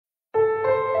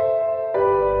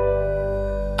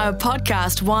A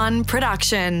Podcast One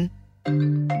production.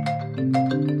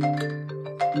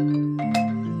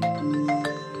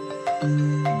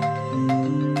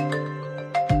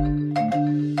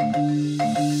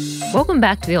 Welcome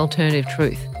back to The Alternative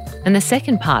Truth and the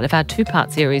second part of our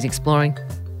two-part series exploring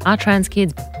Are Trans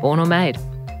Kids Born or Made?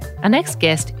 Our next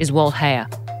guest is Walt Heyer,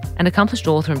 an accomplished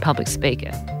author and public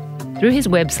speaker. Through his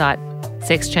website,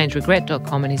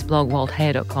 sexchangeregret.com, and his blog,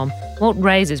 waltheyer.com, Walt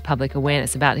raises public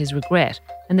awareness about his regret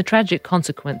and the tragic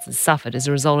consequences suffered as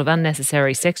a result of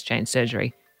unnecessary sex change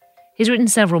surgery. He's written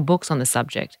several books on the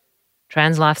subject: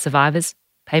 Trans Life Survivors,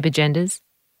 Paper Genders,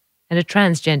 and A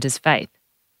Transgender's Faith,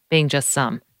 being just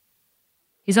some.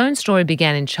 His own story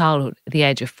began in childhood at the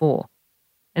age of 4,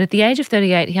 and at the age of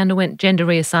 38 he underwent gender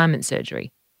reassignment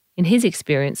surgery. In his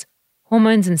experience,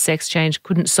 hormones and sex change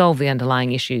couldn't solve the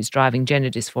underlying issues driving gender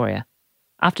dysphoria.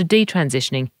 After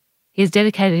detransitioning, he has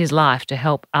dedicated his life to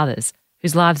help others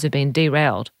whose lives have been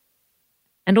derailed,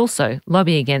 and also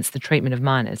lobby against the treatment of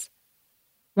minors.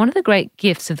 One of the great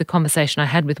gifts of the conversation I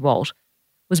had with Walt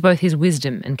was both his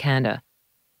wisdom and candour.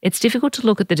 It's difficult to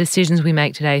look at the decisions we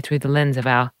make today through the lens of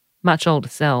our much older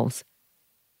selves.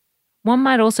 One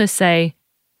might also say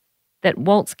that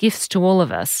Walt's gifts to all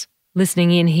of us listening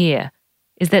in here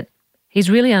is that he's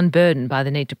really unburdened by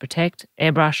the need to protect,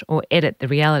 airbrush, or edit the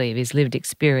reality of his lived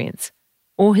experience,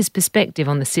 or his perspective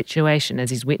on the situation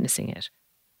as he's witnessing it.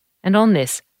 And on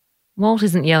this, Walt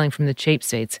isn't yelling from the cheap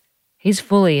seats. He's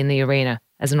fully in the arena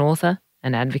as an author,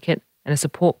 an advocate, and a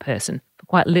support person for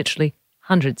quite literally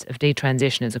hundreds of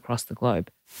detransitioners across the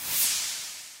globe.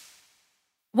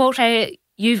 Walt,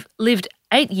 you've lived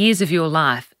 8 years of your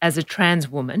life as a trans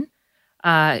woman.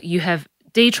 You have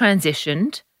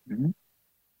detransitioned. Mm-hmm.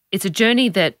 It's a journey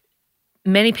that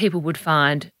many people would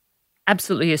find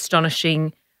absolutely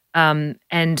astonishing,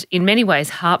 and in many ways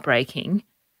heartbreaking.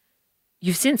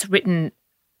 You've since written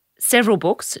several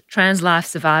books: Trans Life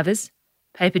Survivors,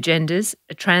 Paper Genders,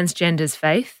 A Transgender's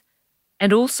Faith,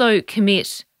 and also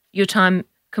commit your time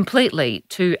completely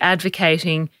to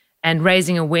advocating and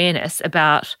raising awareness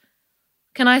about,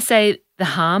 can I say, the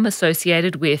harm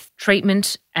associated with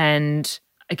treatment and,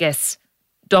 I guess,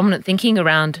 dominant thinking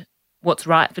around what's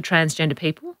right for transgender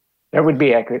people? That would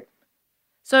be accurate.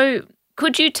 So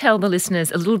could you tell the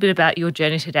listeners a little bit about your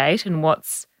journey to date and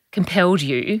what's compelled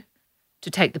you to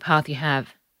take the path you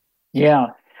have? Yeah,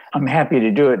 I'm happy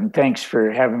to do it. And thanks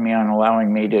for having me on,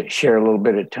 allowing me to share a little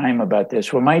bit of time about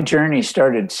this. Well, my journey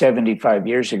started 75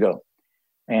 years ago.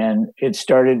 And it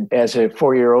started as a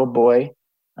 4-year-old boy.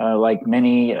 Like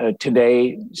many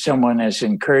today, someone is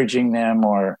encouraging them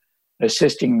or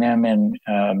assisting them. And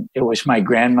it was my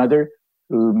grandmother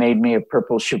who made me a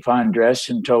purple chiffon dress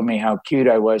and told me how cute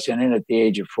I was in it at the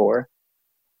age of 4.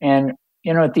 And,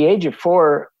 at the age of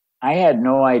 4, I had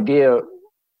no idea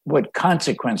what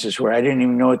consequences were. I didn't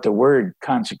even know what the word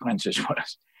consequences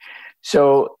was.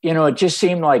 So, it just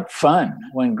seemed like fun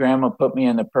when Grandma put me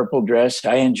in the purple dress.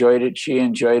 I enjoyed it. She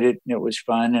enjoyed it. And it was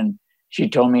fun. And she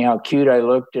told me how cute I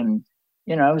looked. And,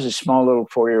 I was a small little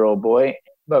 4-year-old boy.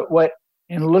 But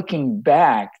in looking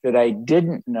back that I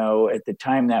didn't know at the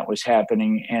time that was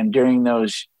happening, and during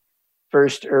those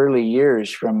first early years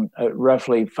from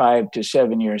roughly 5 to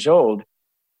 7 years old,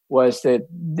 was that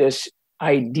this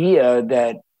idea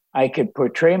that I could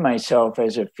portray myself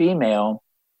as a female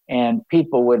and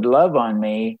people would love on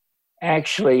me.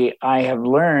 Actually, I have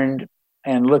learned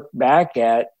and looked back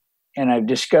at, and I've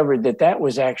discovered that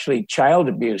was actually child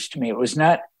abuse to me. It was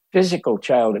not physical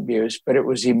child abuse, but it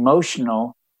was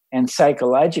emotional and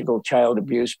psychological child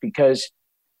abuse, because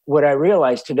what I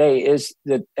realize today is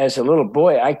that as a little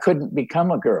boy, I couldn't become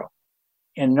a girl,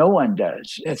 and no one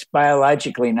does. It's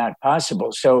biologically not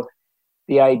possible. So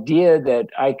the idea that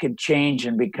I could change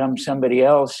and become somebody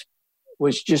else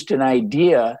was just an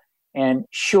idea. And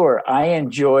sure, I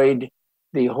enjoyed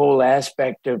the whole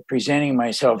aspect of presenting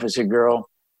myself as a girl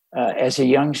as a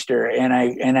youngster. And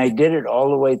I did it all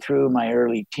the way through my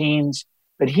early teens.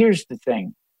 But here's the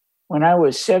thing. When I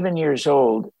was 7 years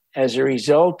old, as a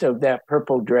result of that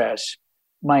purple dress,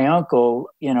 my uncle,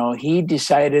 he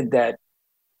decided that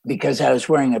because I was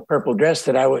wearing a purple dress,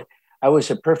 that I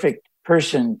was a perfect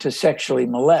person to sexually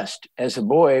molest. As a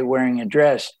boy wearing a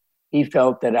dress, he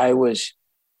felt that I was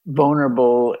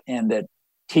vulnerable and that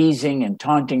teasing and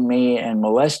taunting me and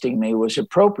molesting me was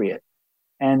appropriate.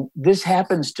 And this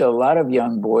happens to a lot of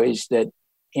young boys that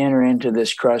enter into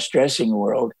this cross-dressing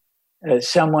world.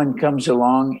 Someone comes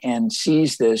along and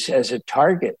sees this as a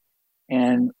target.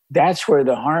 And that's where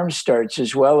the harm starts,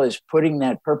 as well as putting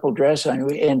that purple dress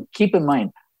on. And keep in mind,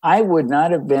 I would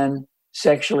not have been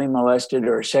sexually molested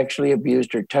or sexually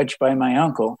abused or touched by my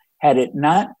uncle had it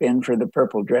not been for the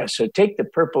purple dress. So take the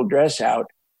purple dress out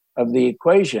of the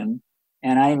equation,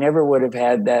 and I never would have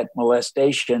had that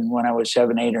molestation when I was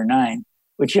 7, 8, or 9,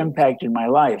 which impacted my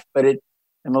life. But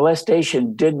the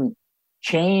molestation didn't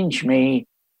change me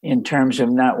in terms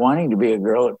of not wanting to be a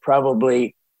girl. It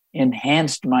probably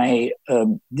enhanced my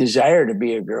desire to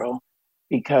be a girl,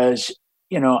 because,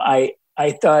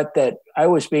 I thought that I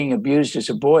was being abused as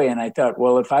a boy, and I thought,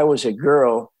 well, if I was a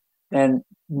girl, then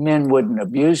men wouldn't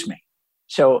abuse me.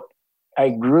 So I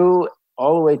grew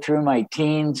all the way through my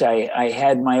teens. I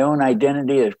had my own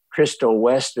identity of Crystal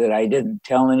West that I didn't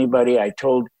tell anybody. I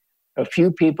told a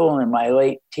few people in my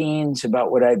late teens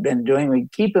about what I'd been doing. We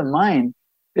keep in mind,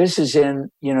 this is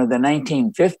in, the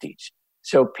 1950s.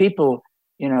 So people,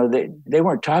 they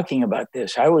weren't talking about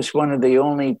this. I was one of the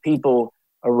only people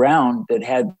around that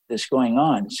had this going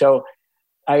on. So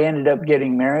I ended up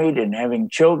getting married and having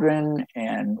children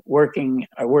and working.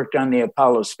 I worked on the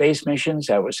Apollo space missions.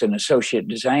 I was an associate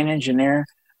design engineer.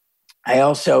 I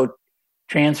also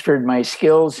transferred my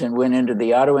skills and went into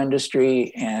the auto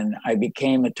industry, and I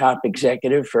became a top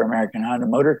executive for American Honda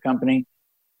Motor Company.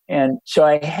 And so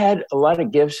I had a lot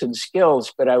of gifts and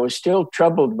skills, but I was still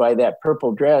troubled by that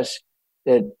purple dress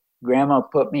that grandma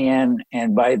put me in,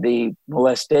 and by the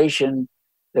molestation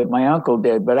that my uncle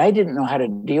did. But I didn't know how to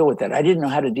deal with that. I didn't know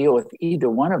how to deal with either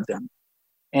one of them.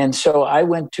 And so I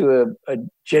went to a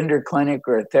gender clinic,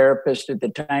 or a therapist at the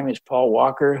time is Paul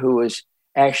Walker, who was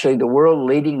actually the world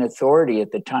leading authority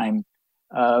at the time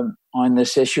on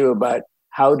this issue about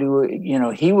how to,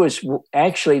 he was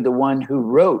actually the one who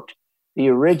wrote the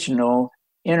original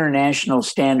international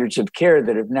standards of care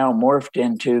that have now morphed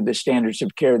into the standards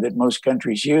of care that most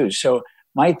countries use. So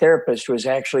my therapist was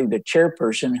actually the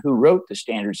chairperson who wrote the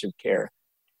standards of care.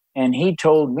 And he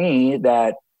told me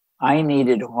that I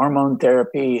needed hormone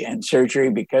therapy and surgery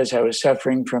because I was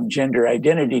suffering from gender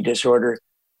identity disorder.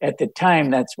 At the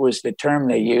time, that was the term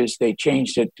they used. They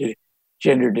changed it to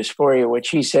gender dysphoria, which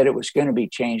he said it was going to be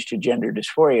changed to gender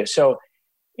dysphoria. So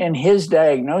in his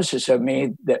diagnosis of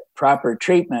me, the proper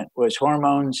treatment was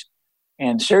hormones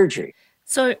and surgery.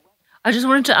 So I just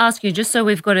wanted to ask you, just so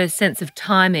we've got a sense of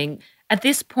timing, at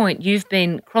this point, you've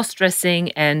been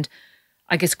cross-dressing and,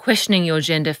 I guess, questioning your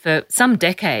gender for some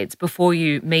decades before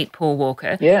you meet Paul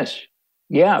Walker. Yes.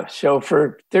 Yeah. So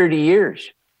for 30 years.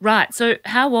 Right. So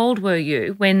how old were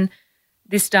you when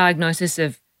this diagnosis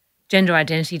of gender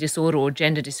identity disorder, or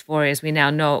gender dysphoria as we now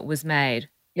know it, was made?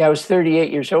 Yeah, I was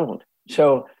 38 years old.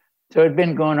 So it'd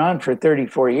been going on for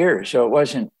 34 years. So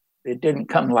it didn't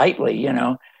come lightly,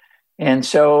 And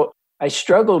so I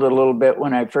struggled a little bit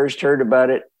when I first heard about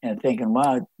it, and thinking,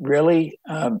 wow, really?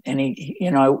 And he,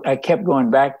 I kept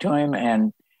going back to him.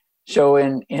 And so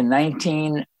in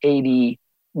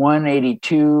 1981,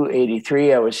 82,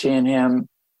 83, I was seeing him,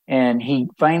 and he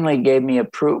finally gave me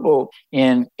approval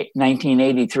in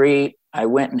 1983. I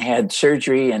went and had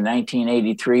surgery in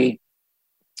 1983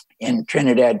 in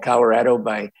Trinidad, Colorado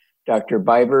by Dr.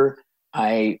 Biber.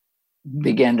 I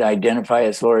began to identify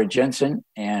as Laura Jensen.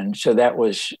 And so that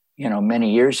was,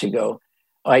 many years ago.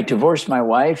 I divorced my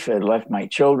wife, I left my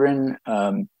children,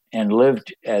 and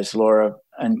lived as Laura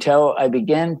until I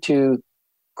began to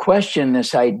question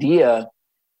this idea,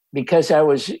 because I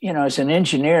was, as an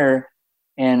engineer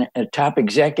and a top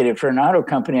executive for an auto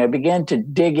company, I began to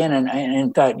dig in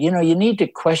and thought, you need to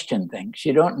question things.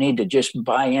 You don't need to just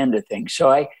buy into things.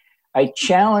 So I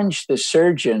challenged the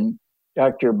surgeon,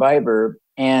 Dr. Biber,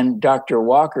 and Dr.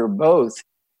 Walker both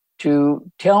to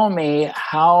tell me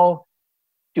how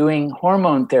doing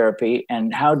hormone therapy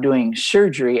and how doing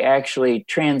surgery actually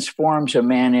transforms a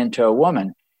man into a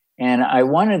woman. And I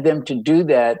wanted them to do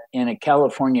that in a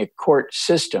California court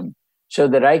system so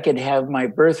that I could have my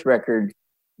birth record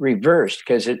reversed,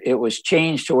 because it was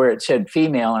changed to where it said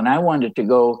female, and I wanted to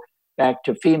go back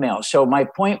to female. So my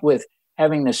point with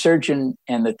having the surgeon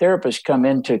and the therapist come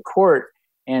into court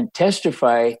and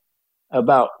testify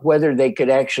about whether they could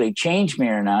actually change me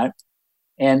or not.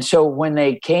 And so when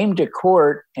they came to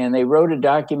court and they wrote a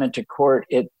document to court,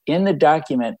 in the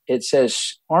document, it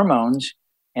says hormones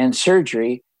and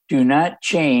surgery do not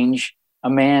change a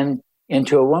man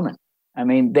into a woman. I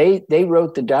mean, they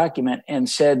wrote the document and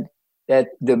said that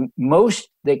the most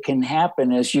that can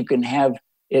happen is you can have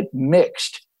it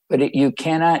mixed, but you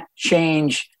cannot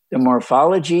change the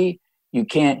morphology. You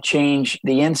can't change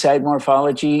the inside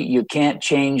morphology. You can't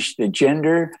change the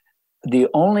gender. The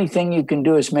only thing you can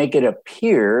do is make it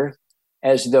appear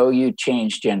as though you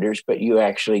changed genders, but you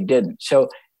actually didn't. So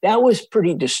that was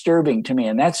pretty disturbing to me.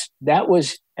 And that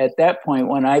was at that point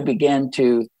when I began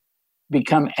to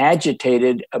become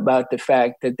agitated about the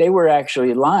fact that they were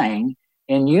actually lying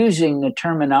and using the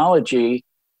terminology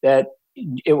that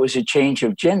it was a change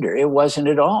of gender. It wasn't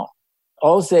at all.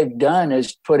 All they've done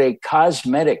is put a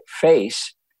cosmetic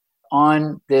face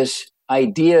on this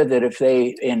idea that if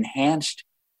they enhanced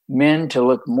men to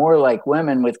look more like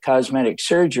women with cosmetic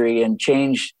surgery and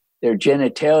changed their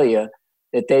genitalia,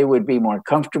 that they would be more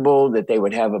comfortable, that they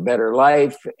would have a better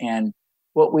life. And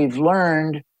what we've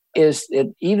learned is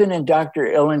that even in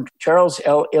Charles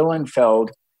L. Ihlenfeld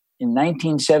in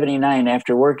 1979,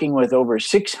 after working with over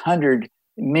 600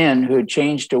 men who had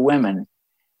changed to women,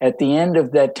 at the end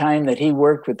of that time that he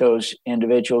worked with those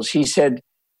individuals, he said,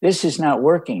 this is not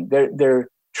working. They're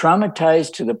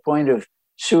traumatized to the point of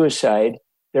suicide.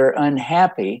 They're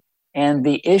unhappy. And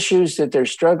the issues that they're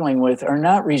struggling with are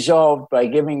not resolved by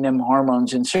giving them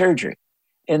hormones and surgery.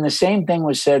 And the same thing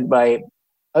was said by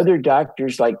other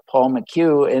doctors like Paul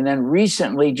McHugh. And then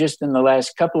recently, just in the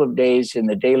last couple of days in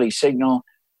the Daily Signal,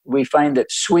 we find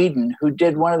that Sweden, who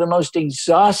did one of the most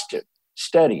exhaustive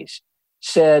studies,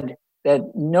 said that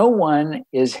no one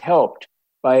is helped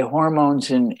by hormones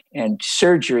and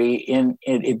surgery.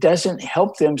 It doesn't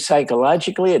help them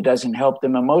psychologically. It doesn't help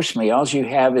them emotionally. All you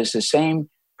have is the same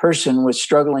person with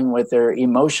struggling with their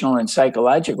emotional and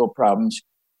psychological problems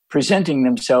presenting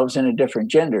themselves in a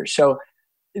different gender. So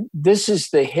this is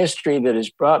the history that has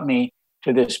brought me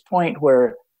to this point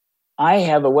where I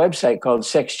have a website called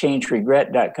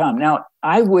sexchangeregret.com. Now,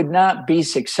 I would not be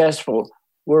successful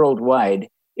worldwide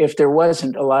if there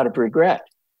wasn't a lot of regret.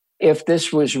 If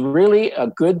this was really a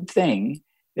good thing,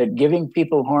 that giving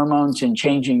people hormones and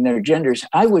changing their genders,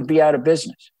 I would be out of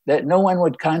business, that no one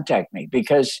would contact me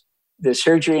because the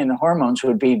surgery and the hormones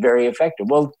would be very effective.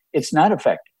 Well, it's not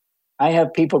effective. I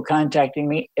have people contacting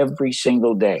me every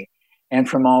single day and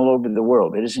from all over the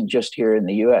world. It isn't just here in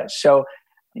the US. So,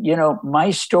 my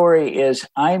story is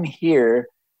I'm here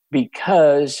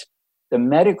because the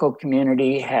medical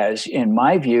community has, in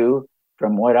my view,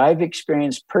 from what I've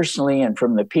experienced personally and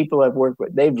from the people I've worked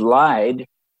with, they've lied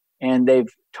and they've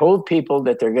told people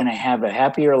that they're going to have a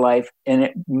happier life. And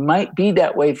it might be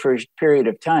that way for a period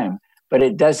of time, but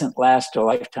it doesn't last a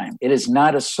lifetime. It is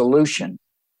not a solution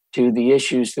to the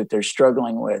issues that they're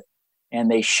struggling with.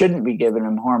 And they shouldn't be giving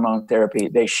them hormone therapy.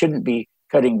 They shouldn't be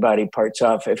cutting body parts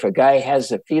off. If a guy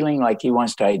has a feeling like he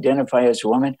wants to identify as a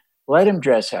woman, let him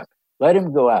dress up, let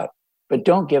him go out, but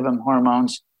don't give him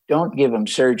hormones. Don't give him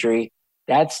surgery.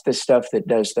 That's the stuff that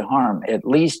does the harm. At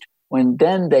least when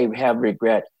then they have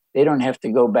regret, they don't have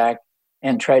to go back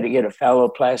and try to get a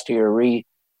phalloplasty or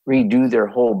redo their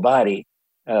whole body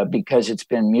because it's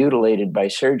been mutilated by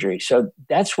surgery. So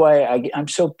that's why I'm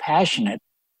so passionate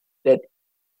that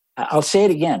I'll say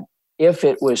it again. If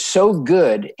it was so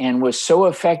good and was so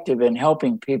effective in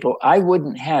helping people, I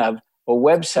wouldn't have a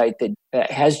website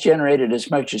that has generated as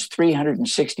much as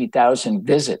 360,000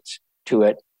 visits to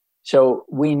it. So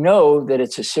we know that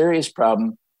it's a serious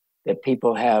problem that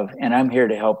people have, and I'm here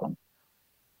to help them.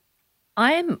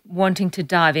 I am wanting to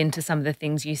dive into some of the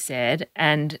things you said,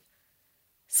 and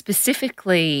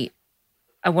specifically,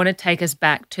 I want to take us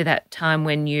back to that time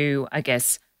when you, I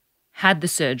guess, had the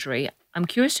surgery. I'm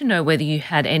curious to know whether you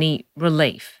had any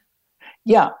relief.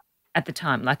 Yeah. At the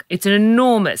time. Like, it's an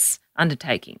enormous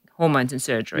undertaking, hormones and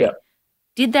surgery. Yeah.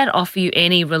 Did that offer you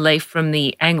any relief from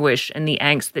the anguish and the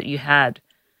angst that you had?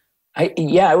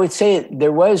 I would say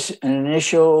there was an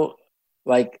initial,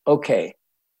 okay,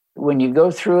 when you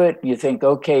go through it, you think,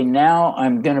 okay, now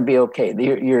I'm going to be okay.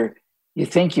 You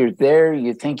think you're there,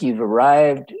 you think you've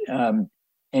arrived, and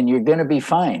you're going to be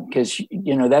fine because,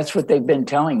 that's what they've been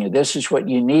telling you. This is what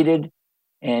you needed,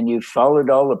 and you followed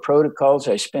all the protocols.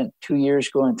 I spent 2 years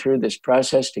going through this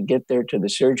process to get there to the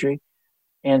surgery.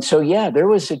 And so, there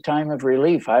was a time of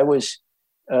relief. I was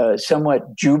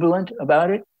somewhat jubilant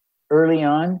about it early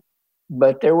on.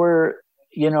 But there were,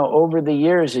 over the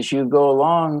years, as you go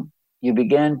along, you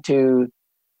begin to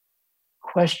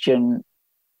question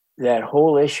that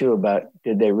whole issue about,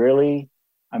 did they really?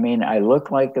 I mean, I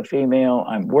look like a female.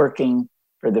 I'm working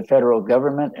for the federal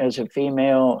government as a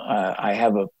female. I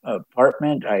have an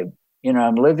apartment.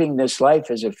 I'm living this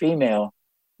life as a female.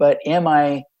 But am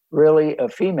I really a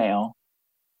female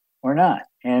or not?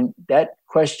 And that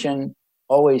question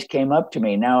always came up to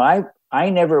me. Now, I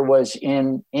never was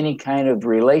in any kind of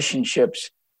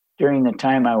relationships during the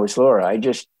time I was Laura. I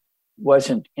just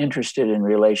wasn't interested in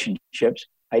relationships.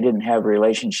 I didn't have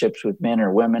relationships with men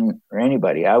or women or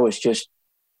anybody. I was just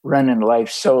running life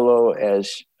solo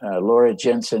as Laura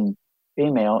Jensen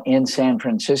female in San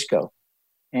Francisco.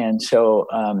 And so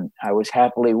I was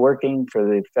happily working for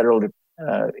the federal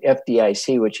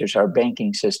FDIC, which is our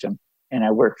banking system. And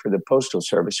I worked for the Postal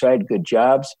Service. So I had good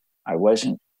jobs. I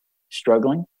wasn't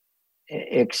struggling,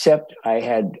 except I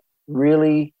had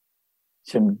really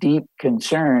some deep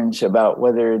concerns about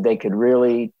whether they could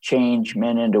really change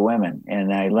men into women.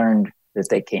 And I learned that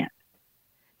they can't.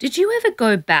 Did you ever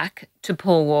go back to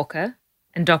Paul Walker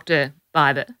and Dr.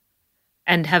 Biber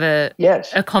and have a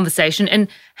conversation? And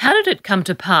how did it come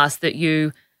to pass that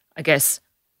you, I guess,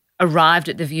 arrived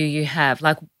at the view you have?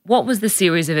 Like, what was the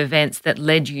series of events that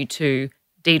led you to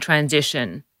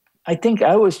detransition? I think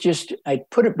I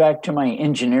put it back to my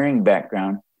engineering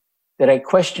background, that I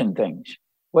question things.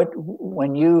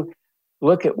 When you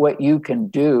look at what you can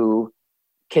do,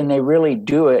 can they really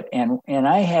do it? And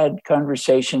I had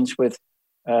conversations with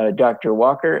Dr.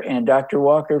 Walker, and Dr.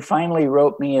 Walker finally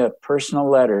wrote me a personal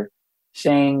letter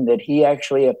saying that he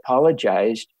actually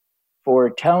apologized for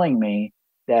telling me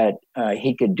that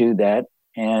he could do that.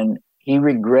 And he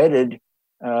regretted,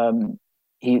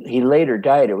 he later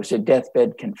died. It was a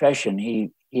deathbed confession.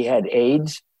 He had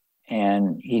AIDS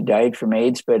and he died from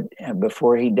AIDS, but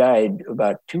before he died,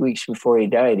 about 2 weeks before he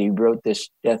died, he wrote this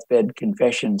deathbed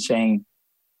confession saying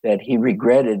that he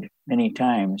regretted many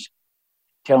times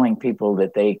telling people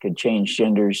that they could change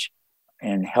genders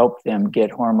and help them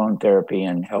get hormone therapy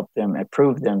and help them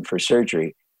approve them for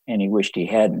surgery. And he wished he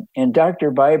hadn't. And Dr.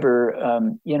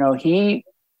 Biber, he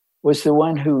was the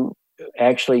one who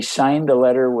actually signed the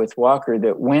letter with Walker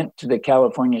that went to the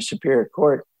California Superior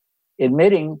Court,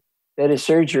 admitting that a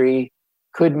surgery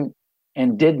couldn't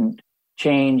and didn't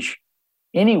change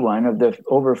any one of the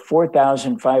over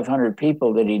 4,500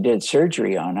 people that he did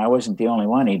surgery on. I wasn't the only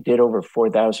one. He did over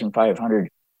 4,500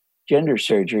 gender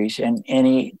surgeries. And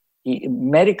he,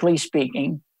 medically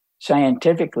speaking,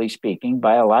 scientifically speaking,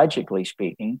 biologically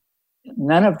speaking,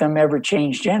 none of them ever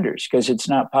changed genders because it's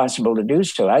not possible to do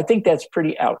so. I think that's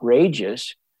pretty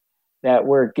outrageous that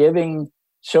we're giving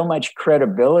so much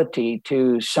credibility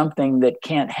to something that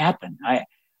can't happen.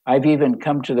 I've even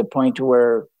come to the point to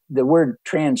where the word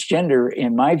transgender,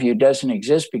 in my view, doesn't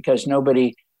exist because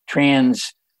nobody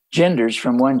transgenders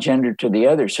from one gender to the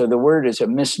other. So the word is a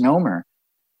misnomer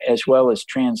as well as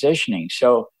transitioning.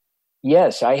 So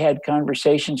yes, I had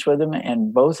conversations with them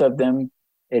and both of them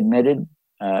admitted,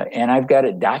 and I've got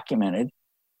it documented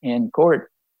in court,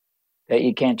 that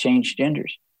you can't change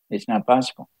genders. It's not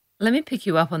possible. Let me pick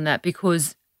you up on that,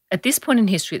 because at this point in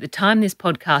history, at the time this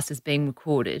podcast is being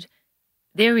recorded,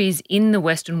 there is in the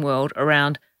Western world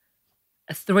around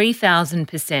a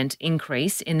 3,000%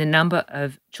 increase in the number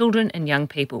of children and young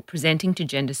people presenting to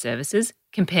gender services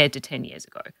compared to 10 years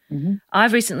ago. Mm-hmm.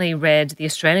 I've recently read the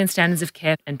Australian Standards of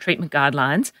Care and Treatment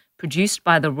Guidelines produced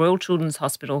by the Royal Children's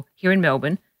Hospital here in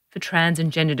Melbourne for trans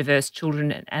and gender diverse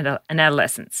children and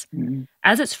adolescents. Mm-hmm.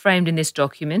 As it's framed in this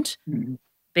document, mm-hmm.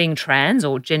 being trans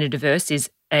or gender diverse is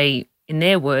in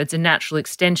their words, a natural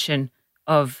extension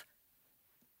of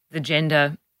the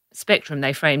gender spectrum.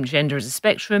 They frame gender as a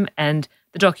spectrum, and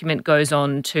the document goes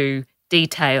on to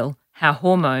detail how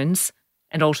hormones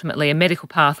and ultimately a medical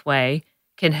pathway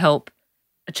can help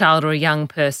a child or a young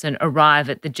person arrive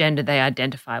at the gender they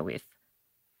identify with.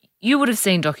 You would have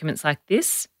seen documents like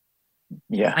this.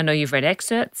 Yeah. I know you've read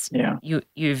excerpts. Yeah.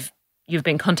 You've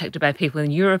been contacted by people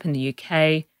in Europe and the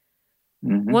UK.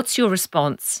 Mm-hmm. What's your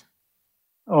response?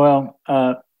 Well,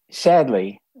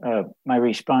 sadly, my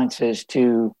response is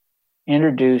to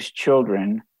introduce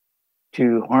children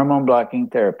to hormone blocking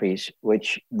therapies,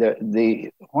 which the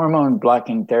hormone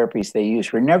blocking therapies they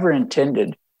use were never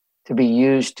intended to be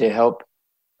used to help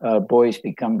boys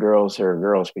become girls or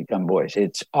girls become boys.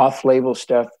 It's off-label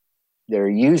stuff. They're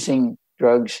using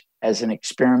drugs as an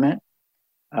experiment.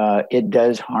 It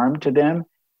does harm to them.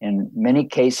 In many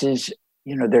cases,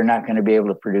 they're not going to be able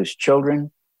to produce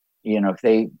children. If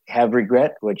they have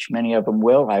regret, which many of them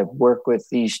will. I've worked with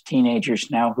these teenagers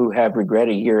now who have regret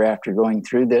a year after going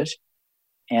through this,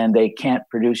 and they can't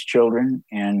produce children.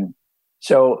 And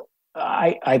so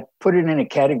I put it in a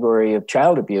category of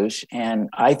child abuse. And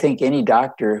I think any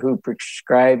doctor who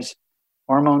prescribes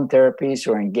hormone therapies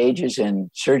or engages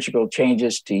in surgical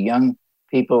changes to young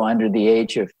people under the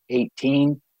age of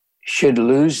 18 should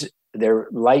lose their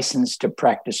license to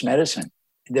practice medicine.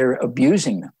 They're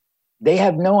abusing them. They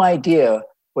have no idea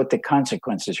what the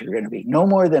consequences are going to be. No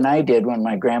more than I did when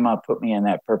my grandma put me in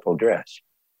that purple dress.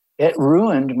 It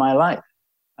ruined my life.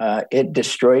 It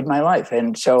destroyed my life.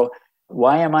 And so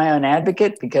why am I an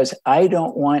advocate? Because I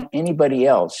don't want anybody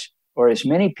else or as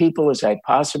many people as I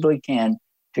possibly can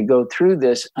to go through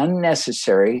this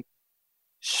unnecessary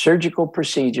surgical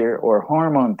procedure or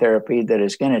hormone therapy that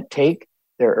is going to take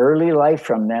their early life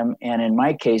from them. And in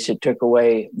my case, it took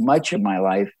away much of my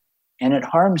life. And it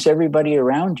harms everybody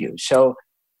around you. So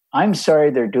I'm sorry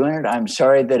they're doing it. I'm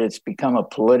sorry that it's become a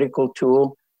political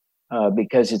tool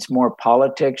because it's more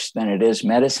politics than it is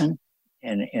medicine.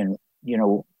 And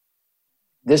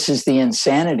this is the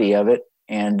insanity of it.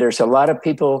 And there's a lot of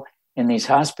people in these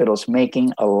hospitals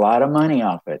making a lot of money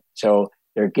off it. So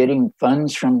they're getting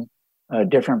funds from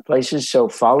different places. So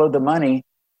follow the money,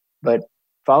 but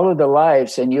follow the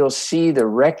lives, and you'll see the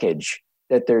wreckage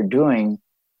that they're doing.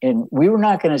 And we were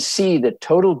not going to see the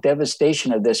total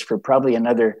devastation of this for probably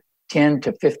another 10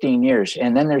 to 15 years.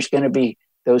 And then there's going to be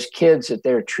those kids that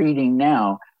they're treating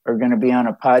now are going to be on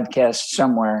a podcast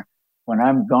somewhere. When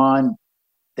I'm gone,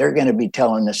 they're going to be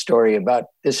telling the story about,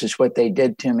 this is what they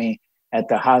did to me at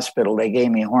the hospital. They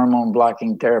gave me hormone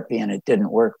blocking therapy and it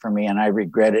didn't work for me, and I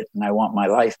regret it and I want my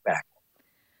life back.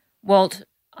 Walt,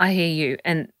 I hear you.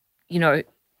 And,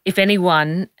 if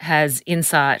anyone has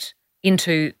insight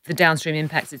into the downstream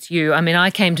impacts, it's you. I mean,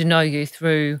 I came to know you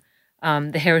through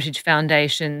the Heritage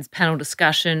Foundation's panel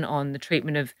discussion on the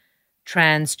treatment of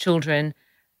trans children.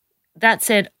 That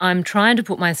said, I'm trying to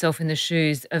put myself in the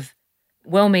shoes of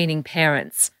well-meaning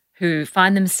parents who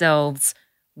find themselves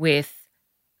with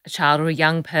a child or a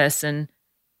young person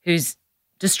who's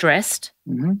distressed,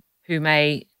 who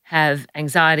may have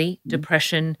anxiety,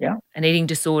 depression, an eating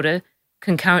disorder,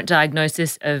 concurrent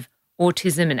diagnosis of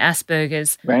autism and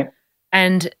Asperger's. Right.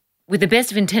 And with the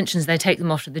best of intentions, they take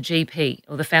them off to the GP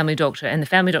or the family doctor, and the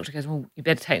family doctor goes, well, you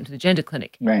better take them to the gender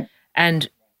clinic. Right. And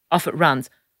off it runs.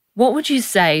 What would you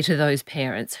say to those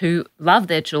parents who love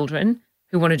their children,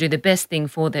 who want to do the best thing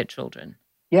for their children?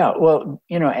 Yeah, well,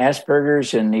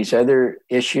 Asperger's and these other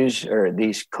issues, or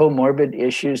these comorbid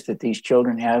issues that these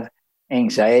children have,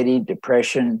 anxiety,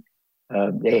 depression,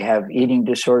 they have eating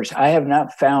disorders. I have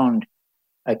not found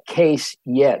a case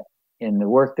yet in the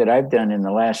work that I've done in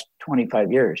the last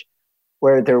 25 years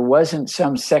where there wasn't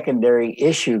some secondary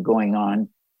issue going on.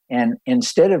 And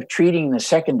instead of treating the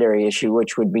secondary issue,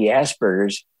 which would be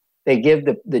Asperger's, they give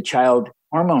the child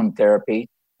hormone therapy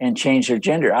and change their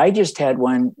gender. I just had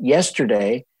one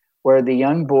yesterday where the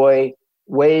young boy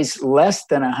weighs less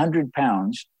than 100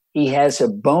 pounds. He has a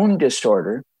bone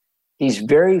disorder. He's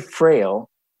very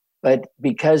frail, but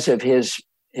because of his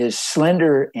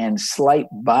slender and slight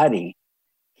body,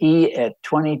 he at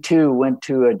 22 went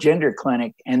to a gender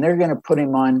clinic, and they're going to put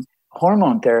him on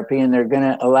hormone therapy and they're going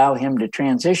to allow him to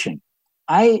transition.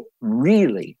 I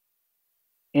really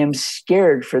am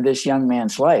scared for this young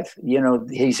man's life.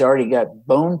 He's already got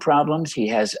bone problems. He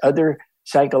has other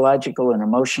psychological and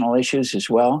emotional issues as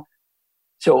well.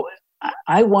 So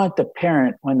I want the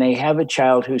parent, when they have a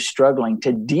child who's struggling,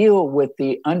 to deal with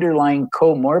the underlying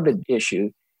comorbid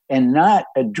issue and not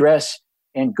address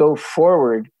and go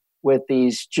forward with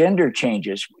these gender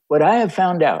changes. What I have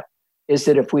found out is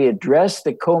that if we address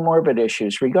the comorbid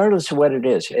issues, regardless of what it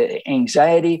is,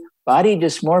 anxiety, body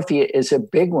dysmorphia is a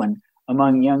big one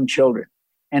among young children.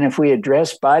 And if we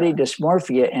address body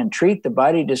dysmorphia and treat the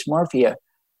body dysmorphia,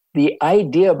 the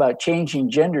idea about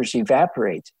changing genders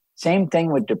evaporates. Same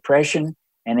thing with depression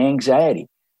and anxiety.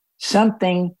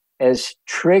 Something has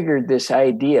triggered this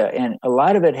idea, and a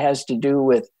lot of it has to do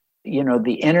with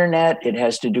the internet. It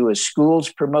has to do with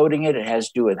schools promoting it. It has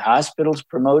to do with hospitals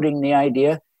promoting the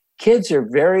idea. Kids are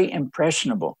very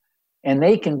impressionable, and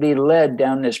they can be led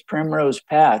down this primrose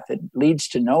path that leads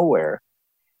to nowhere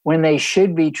when they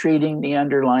should be treating the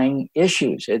underlying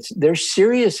issues. They're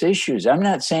serious issues. I'm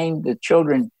not saying that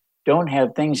children don't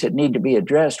have things that need to be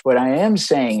addressed. What I am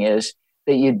saying is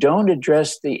that you don't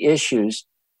address the issues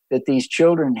that these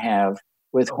children have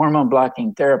with hormone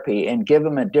blocking therapy and give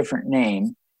them a different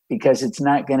name, because it's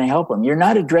not going to help them. You're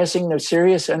not addressing the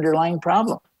serious underlying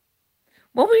problem.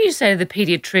 What would you say to the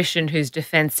pediatrician whose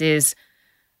defense is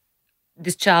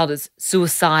this child is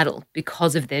suicidal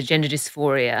because of their gender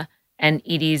dysphoria and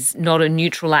it is not a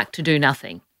neutral act to do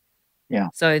nothing? Yeah.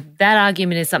 So that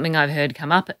argument is something I've heard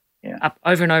come up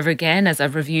over and over again as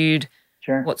I've reviewed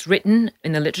what's written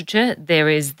in the literature. There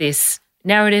is this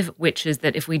narrative, which is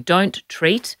that if we don't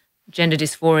treat gender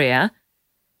dysphoria,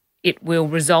 it will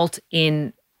result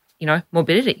in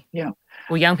morbidity. Yeah.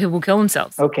 Or young people will kill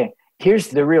themselves. Okay. Here's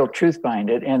the real truth behind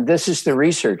it. And this is the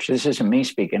research. This isn't me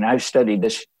speaking. I've studied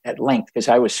this at length because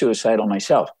I was suicidal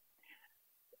myself.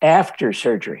 After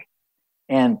surgery,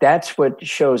 and that's what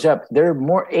shows up, they're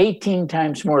 18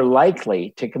 times more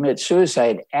likely to commit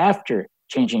suicide after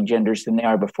changing genders than they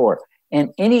are before. And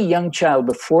any young child,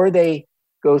 before they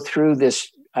go through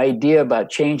this idea about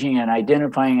changing and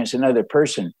identifying as another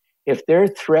person, if they're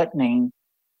threatening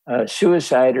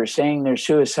suicide or saying they're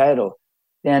suicidal,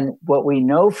 then what we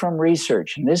know from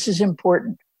research, and this is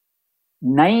important,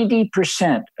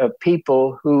 90% of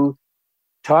people who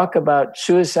talk about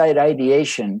suicide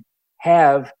ideation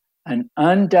have an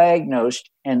undiagnosed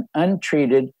and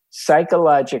untreated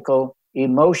psychological,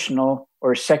 emotional,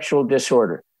 or sexual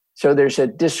disorder. So there's a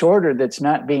disorder that's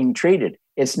not being treated.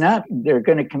 it's not they're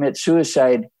going to commit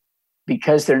suicide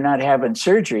because they're not having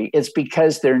surgery. It's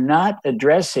because they're not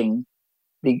addressing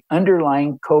the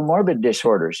underlying comorbid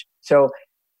disorders. So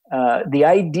the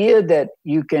idea that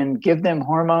you can give them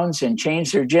hormones and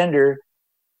change their gender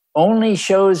only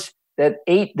shows that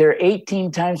they're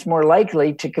 18 times more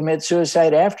likely to commit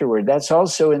suicide afterward. That's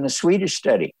also in the Swedish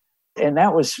study. And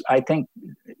that was, I think,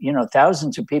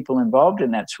 thousands of people involved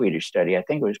in that Swedish study. I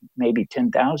think it was maybe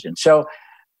 10,000. So,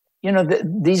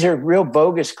 these are real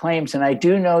bogus claims. And I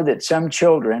do know that some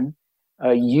children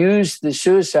use the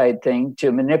suicide thing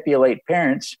to manipulate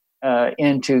parents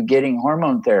into getting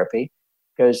hormone therapy,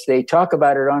 because they talk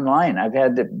about it online. I've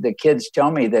had the kids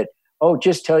tell me that, oh,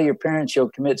 just tell your parents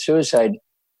you'll commit suicide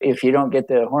if you don't get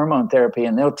the hormone therapy,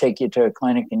 and they'll take you to a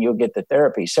clinic and you'll get the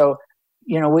therapy. So,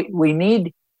 we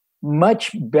need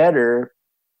much better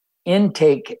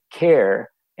intake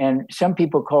care. And some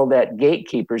people call that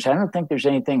gatekeepers. I don't think there's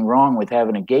anything wrong with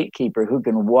having a gatekeeper who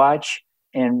can watch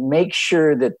and make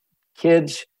sure that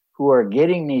kids who are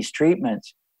getting these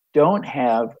treatments don't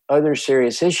have other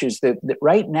serious issues. That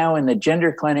right now in the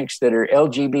gender clinics that are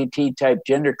LGBT type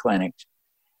gender clinics,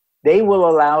 they will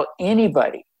allow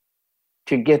anybody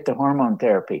to get the hormone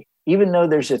therapy. Even though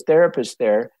there's a therapist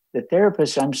there, the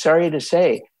therapists, I'm sorry to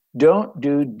say, don't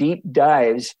do deep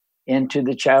dives into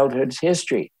the childhood's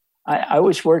history. I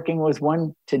was working with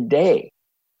one today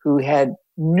who had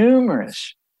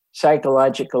numerous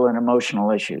psychological and emotional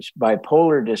issues,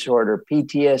 bipolar disorder,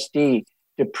 PTSD,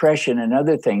 depression, and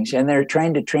other things. And they're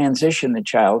trying to transition the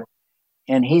child.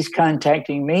 And he's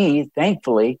contacting me,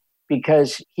 thankfully,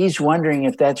 because he's wondering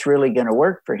if that's really going to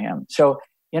work for him. So,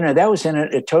 that was in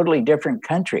a totally different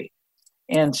country.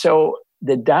 And so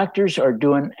the doctors are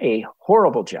doing a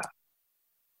horrible job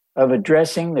of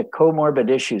addressing the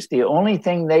comorbid issues. The only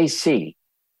thing they see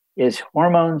is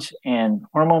hormones and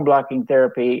hormone blocking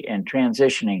therapy and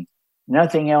transitioning.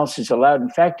 Nothing else is allowed. In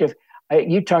fact,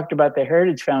 you talked about the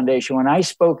Heritage Foundation. When I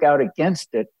spoke out against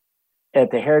it at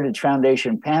the Heritage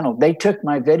Foundation panel, they took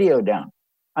my video down.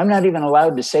 I'm not even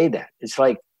allowed to say that. It's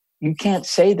like, you can't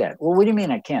say that. Well, what do you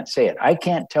mean I can't say it? I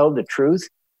can't tell the truth.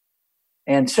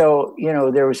 And so,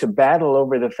 there was a battle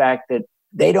over the fact that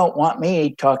they don't want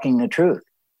me talking the truth.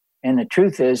 And the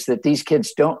truth is that these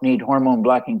kids don't need hormone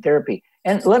blocking therapy.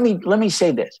 And let me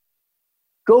say this.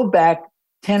 Go back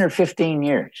 10 or 15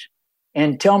 years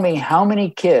and tell me how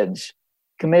many kids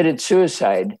committed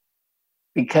suicide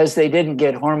because they didn't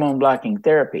get hormone blocking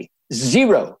therapy.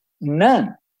 Zero.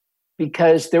 None.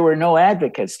 Because there were no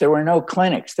advocates. There were no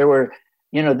clinics.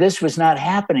 This was not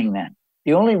happening then.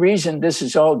 The only reason this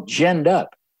is all ginned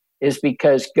up is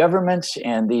because governments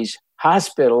and these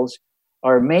hospitals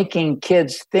are making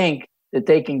kids think that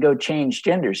they can go change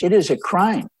genders. It is a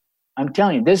crime. I'm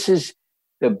telling you, this is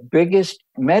the biggest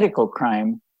medical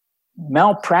crime,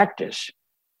 malpractice,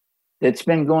 that's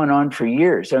been going on for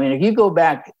years. I mean, if you go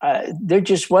back, there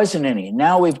just wasn't any.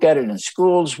 Now we've got it in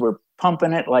schools. We're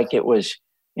pumping it like it was,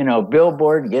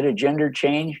 billboard, get a gender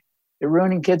change. They're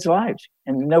ruining kids' lives,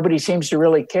 and nobody seems to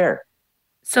really care.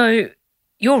 So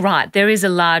you're right. There's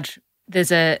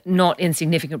a not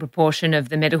insignificant proportion of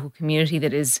the medical community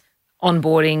that is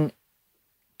onboarding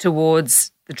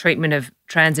towards the treatment of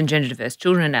trans and gender diverse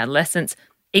children and adolescents.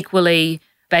 Equally,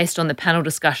 based on the panel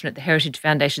discussion at the Heritage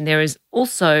Foundation, there is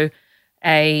also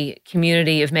a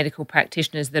community of medical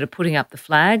practitioners that are putting up the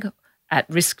flag at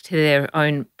risk to their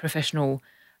own professional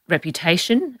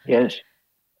reputation. Yes.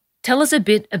 Tell us a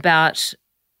bit about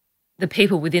the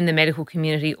people within the medical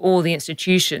community or the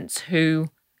institutions who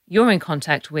you're in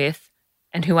contact with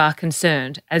and who are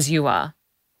concerned, as you are.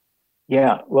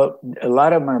 Yeah, well, a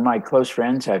lot of them are my close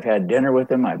friends. I've had dinner with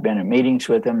them. I've been in meetings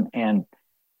with them, and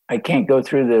I can't go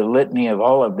through the litany of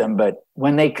all of them, but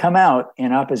when they come out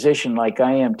in opposition like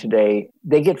I am today,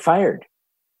 they get fired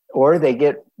or they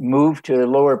get moved to a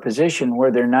lower position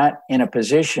where they're not in a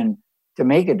position to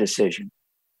make a decision.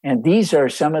 And these are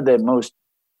some of the most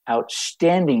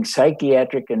outstanding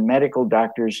psychiatric and medical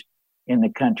doctors in the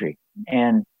country,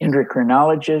 and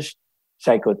endocrinologists,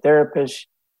 psychotherapists,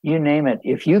 you name it.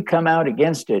 If you come out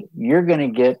against it, you're going to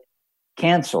get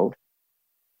canceled,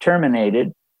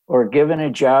 terminated, or given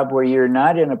a job where you're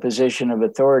not in a position of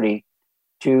authority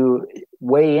to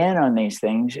weigh in on these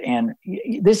things. And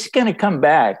this is going to come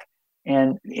back.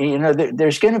 And,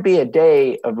 there's going to be a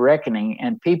day of reckoning,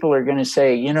 and people are going to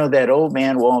say, that old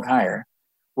man, Walt Heyer,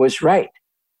 was right.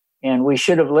 And we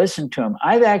should have listened to him.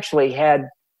 I've actually had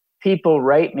people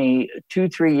write me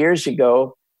 2-3 years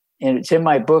ago, and it's in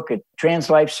my book, Trans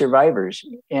Life Survivors.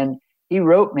 And he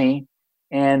wrote me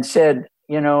and said,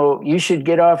 you should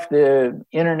get off the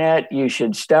internet. You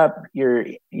should stop your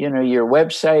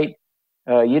website.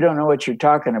 You don't know what you're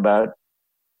talking about.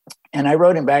 And I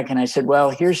wrote him back and I said, well,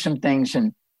 here's some things.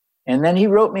 And then he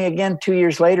wrote me again 2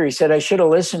 years later. He said, I should have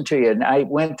listened to you. And I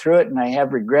went through it and I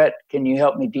have regret. Can you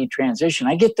help me detransition?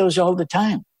 I get those all the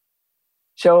time.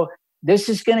 So this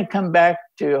is going to come back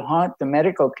to haunt the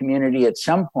medical community at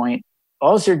some point.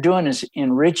 All they're doing is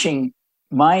enriching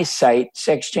my site,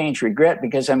 Sex Change Regret,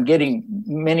 because I'm getting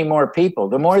many more people.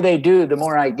 The more they do, the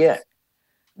more I get.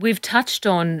 We've touched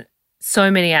on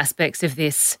so many aspects of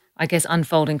this, I guess,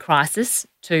 unfolding crisis,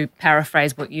 to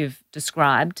paraphrase what you've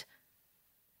described.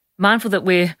 Mindful that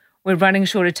we're running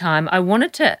short of time, I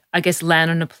wanted to, I guess,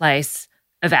 land on a place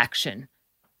of action.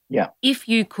 Yeah. If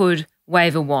you could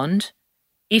wave a wand,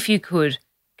 if you could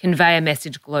convey a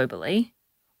message globally,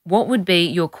 what would be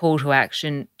your call to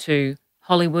action to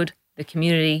Hollywood, the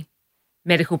community,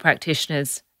 medical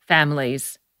practitioners,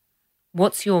 families?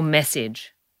 What's your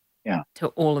message to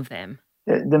all of them?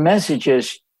 The message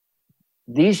is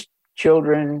these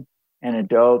children and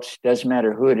adults, doesn't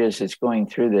matter who it is that's going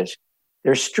through this,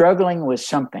 they're struggling with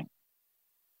something.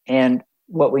 And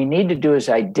what we need to do is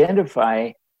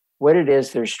identify what it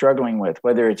is they're struggling with,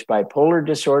 whether it's bipolar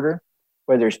disorder,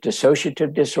 whether it's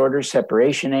dissociative disorder,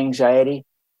 separation anxiety,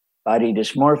 body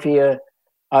dysmorphia,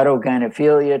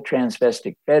 autogynephilia,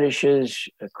 transvestic fetishes,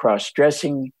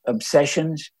 cross-dressing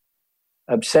obsessions,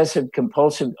 obsessive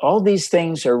compulsive, all these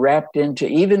things are wrapped into,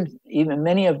 even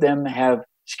many of them have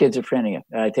schizophrenia.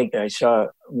 I think I saw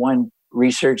one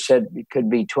research said it could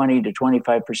be 20 to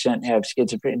 25% have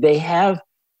schizophrenia. They have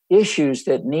issues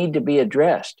that need to be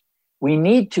addressed. We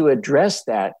need to address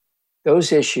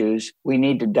those issues. We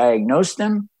need to diagnose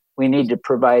them. We need to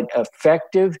provide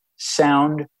effective,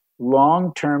 sound,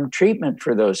 long-term treatment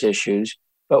for those issues.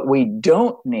 But we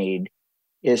don't need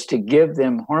is to give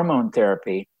them hormone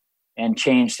therapy and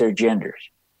change their genders.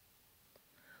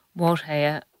 Walt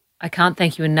Heyer, I can't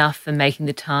thank you enough for making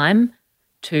the time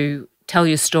to tell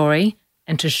your story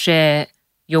and to share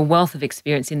your wealth of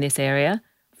experience in this area.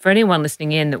 For anyone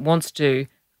listening in that wants to,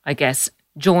 I guess,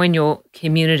 join your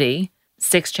community,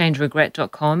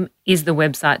 sexchangeregret.com is the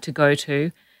website to go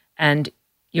to, and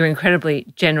you're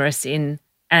incredibly generous in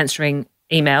answering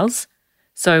emails.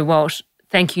 So, Walt,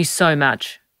 thank you so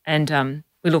much, and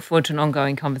we look forward to an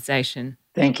ongoing conversation.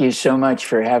 Thank you so much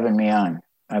for having me on.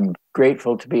 I'm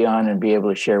grateful to be on and be able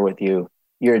to share with you.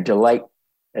 You're a delight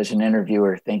as an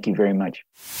interviewer. Thank you very much.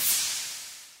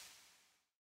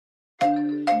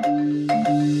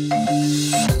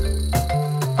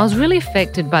 I was really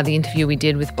affected by the interview we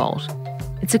did with Walt.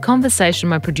 It's a conversation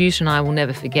my producer and I will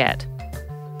never forget.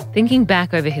 Thinking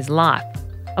back over his life,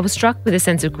 I was struck with a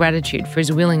sense of gratitude for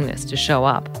his willingness to show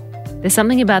up. There's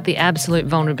something about the absolute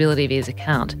vulnerability of his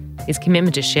account, his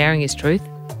commitment to sharing his truth,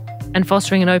 and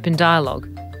fostering an open dialogue,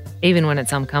 even when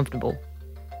it's uncomfortable.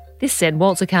 This said,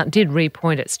 Walt's account did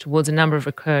repoint us towards a number of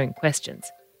recurring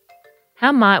questions.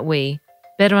 How might we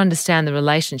better understand the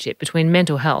relationship between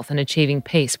mental health and achieving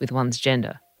peace with one's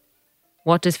gender?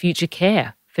 What does future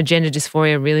care for gender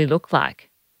dysphoria really look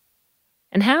like?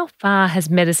 And how far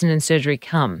has medicine and surgery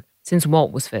come since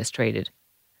Walt was first treated?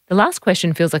 The last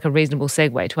question feels like a reasonable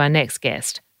segue to our next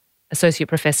guest, Associate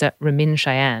Professor Ramin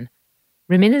Shayan.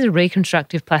 Ramin is a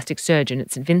reconstructive plastic surgeon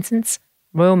at St Vincent's,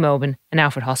 Royal Melbourne and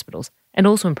Alfred Hospitals, and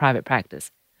also in private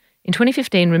practice. In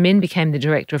 2015, Ramin became the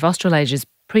director of Australasia's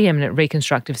preeminent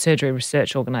reconstructive surgery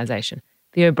research organisation,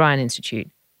 the O'Brien Institute.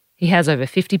 He has over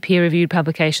 50 peer-reviewed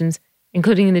publications,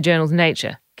 including in the journals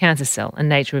Nature, Cancer Cell and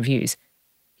Nature Reviews.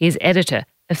 He is editor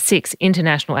of 6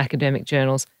 international academic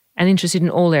journals and interested in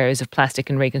all areas of plastic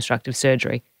and reconstructive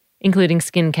surgery, including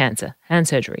skin cancer, hand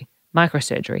surgery,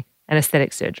 microsurgery and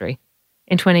aesthetic surgery.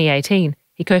 In 2018,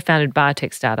 he co-founded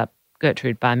biotech startup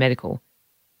Gertrude Biomedical.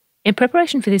 In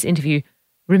preparation for this interview,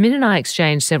 Ramin and I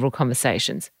exchanged several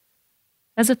conversations.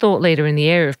 As a thought leader in the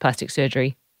area of plastic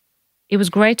surgery, it was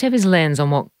great to have his lens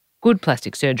on what good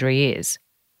plastic surgery is.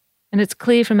 And it's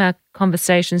clear from our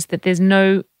conversations that there's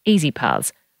no easy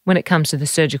paths when it comes to the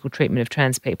surgical treatment of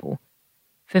trans people.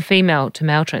 For female to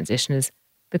male transitioners,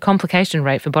 the complication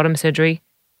rate for bottom surgery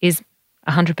is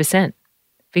 100%.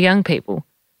 For young people,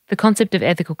 the concept of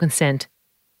ethical consent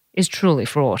is truly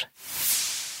fraught.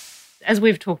 As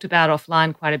we've talked about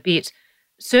offline quite a bit,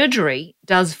 surgery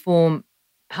does form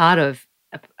part of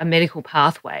a medical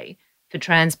pathway for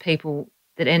trans people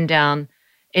that end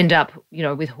up,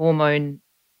 with hormone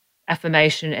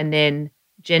affirmation and then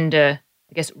gender,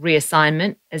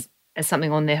 reassignment as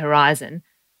something on their horizon.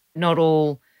 Not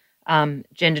all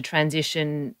gender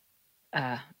transition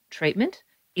treatment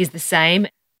is the same.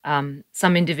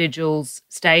 Some individuals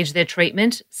stage their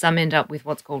treatment. Some end up with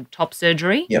what's called top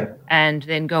surgery and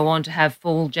then go on to have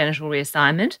full genital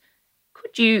reassignment.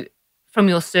 Could you from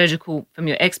your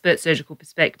expert surgical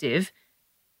perspective,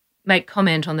 make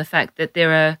comment on the fact that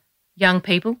there are young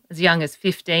people as young as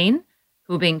 15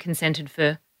 who are being consented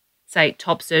for, say,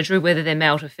 top surgery, whether they're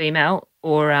male to female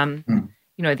or,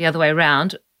 the other way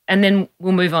around. And then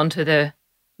we'll move on to the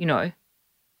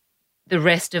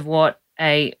rest of what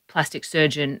a plastic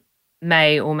surgeon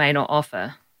may or may not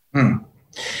offer.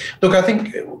 Look, I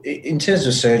think in terms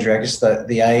of surgery, I guess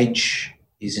the age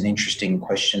is an interesting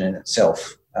question in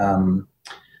itself.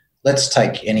 Let's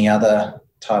take any other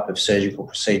type of surgical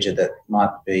procedure that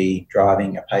might be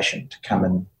driving a patient to come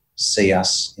and see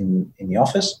us in the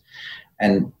office.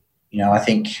 And, I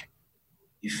think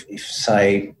if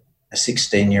say, a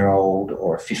 16-year-old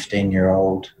or a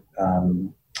 15-year-old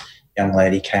young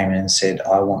lady came in and said,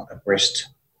 I want a breast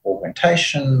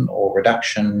augmentation or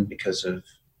reduction because of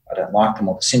I don't like them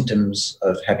or the symptoms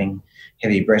of having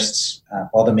heavy breasts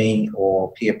bother me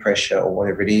or peer pressure or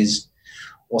whatever it is,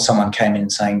 or someone came in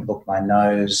saying, look, my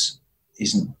nose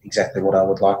isn't exactly what I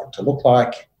would like it to look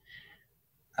like.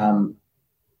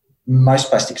 Most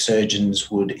plastic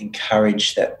surgeons would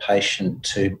encourage that patient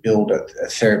to build a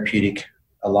therapeutic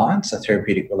alliance, a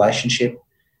therapeutic relationship,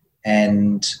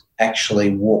 and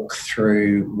actually walk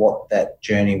through what that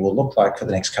journey will look like for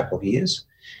the next couple of years,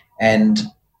 and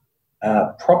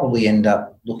probably end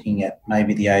up looking at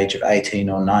maybe the age of 18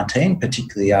 or 19,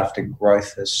 particularly after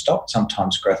growth has stopped.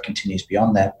 Sometimes growth continues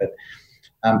beyond that, but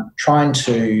trying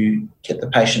to get the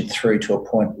patient through to a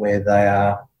point where they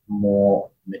are more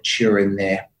mature in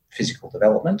their physical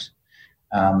development,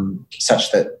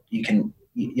 such that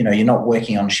you're not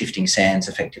working on shifting sands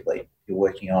effectively. You're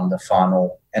working on the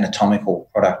final anatomical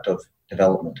product of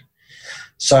development.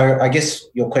 So I guess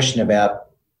your question about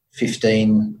a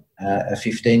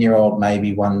 15-year-old may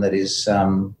be one that is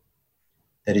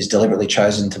deliberately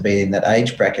chosen to be in that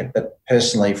age bracket. But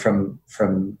personally, from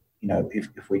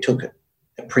if we took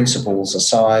the principles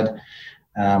aside,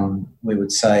 we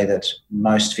would say that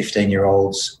most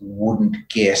 15-year-olds wouldn't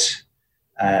get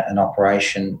an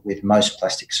operation with most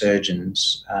plastic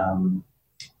surgeons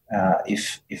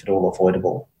if at all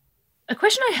avoidable. A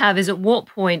question I have is, at what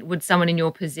point would someone in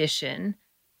your position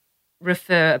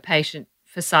refer a patient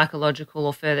for psychological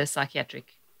or further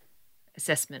psychiatric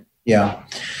assessment? Yeah.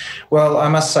 Well, I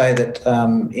must say that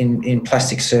in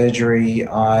plastic surgery,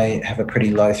 I have a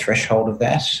pretty low threshold of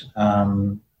that.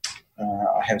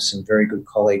 I have some very good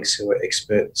colleagues who are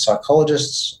expert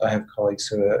psychologists. I have colleagues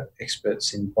who are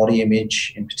experts in body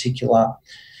image in particular.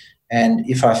 And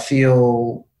if I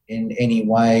feel in any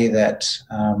way that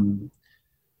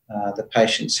the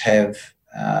patients have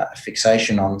a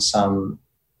fixation on some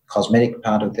cosmetic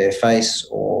part of their face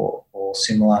or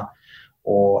similar,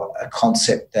 or a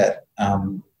concept that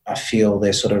I feel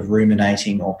they're sort of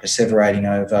ruminating or perseverating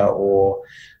over, or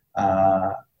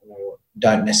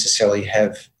don't necessarily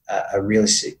have a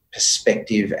realistic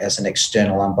perspective as an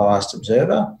external unbiased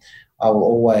observer, I will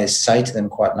always say to them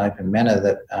quite in an open manner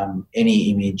that any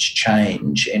image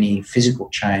change, any physical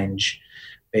change,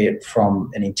 be it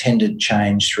from an intended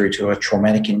change through to a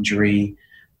traumatic injury,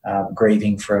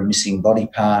 grieving for a missing body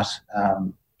part,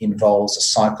 involves a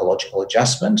psychological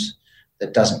adjustment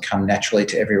that doesn't come naturally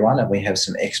to everyone, and we have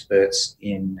some experts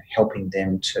in helping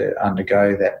them to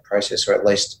undergo that process, or at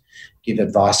least give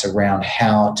advice around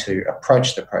how to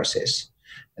approach the process.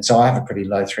 And so I have a pretty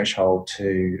low threshold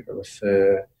to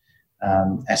refer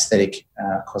aesthetic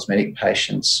cosmetic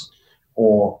patients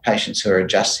or patients who are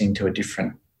adjusting to a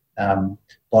different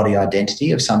body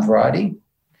identity of some variety.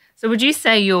 So would you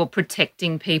say you're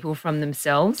protecting people from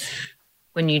themselves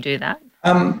when you do that?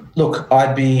 Look,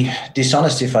 I'd be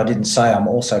dishonest if I didn't say I'm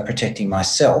also protecting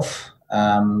myself,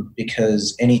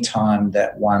 because any time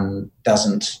that one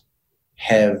doesn't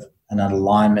have an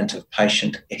alignment of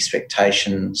patient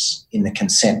expectations in the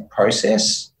consent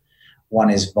process, one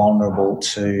is vulnerable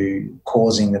to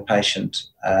causing the patient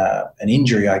an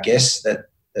injury, I guess, that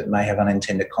may have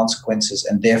unintended consequences,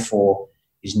 and therefore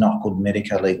is not good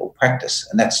medico-legal practice.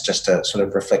 And that's just a sort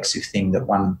of reflexive thing that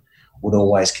one would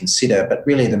always consider. But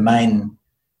really the main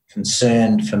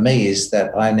concern for me is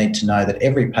that I need to know that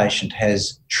every patient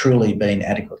has truly been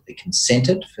adequately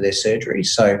consented for their surgery.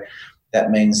 So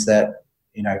that means that,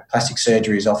 plastic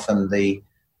surgery is often the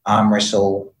arm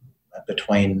wrestle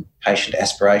between patient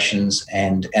aspirations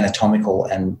and anatomical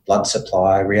and blood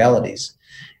supply realities.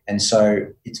 And so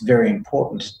it's very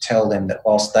important to tell them that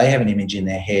whilst they have an image in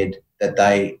their head that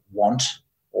they want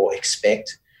or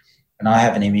expect, and I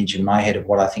have an image in my head of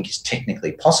what I think is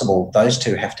technically possible, those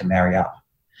two have to marry up.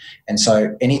 And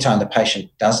so anytime the patient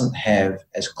doesn't have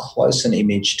as close an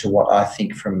image to what I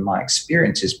think from my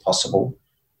experience is possible,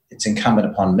 it's incumbent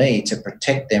upon me to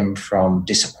protect them from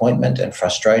disappointment and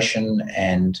frustration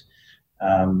and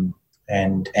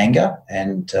anger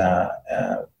and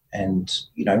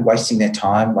wasting their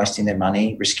time, wasting their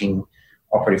money, risking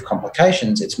operative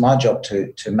complications. It's my job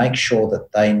to make sure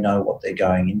that they know what they're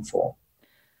going in for.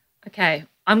 Okay,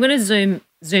 I'm going to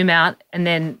zoom out and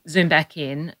then zoom back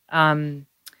in.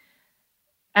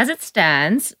 As it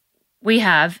stands, we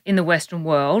have in the Western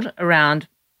world around,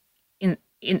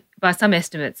 by some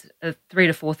estimates, a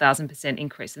 3,000 to 4,000%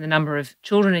 increase in the number of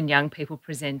children and young people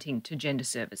presenting to gender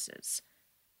services.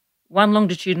 One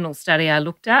longitudinal study I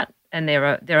looked at, and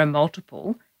there are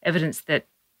multiple, evidence that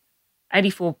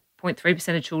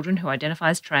 84.3% of children who identify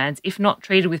as trans, if not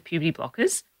treated with puberty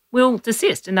blockers, will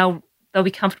desist and they'll be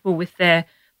comfortable with their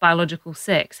biological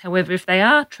sex. However, if they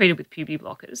are treated with puberty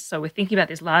blockers, so we're thinking about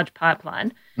this large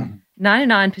pipeline,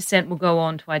 99% will go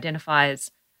on to identify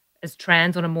as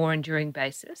trans on a more enduring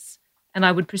basis. And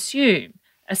I would presume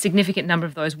a significant number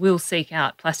of those will seek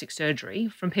out plastic surgery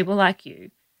from people like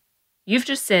you. You've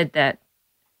just said that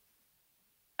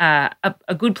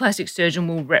a good plastic surgeon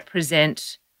will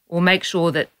represent or make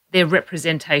sure that their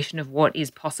representation of what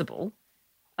is possible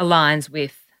aligns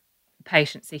with the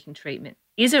patient seeking treatment.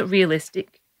 Is it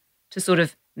realistic to sort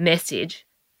of message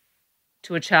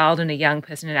to a child and a young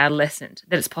person, an adolescent,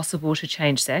 that it's possible to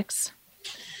change sex?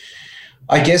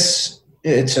 I guess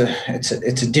it's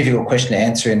a difficult question to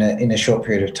answer in a short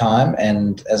period of time.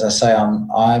 And as I say,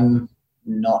 I'm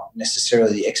not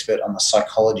necessarily the expert on the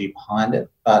psychology behind it,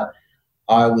 but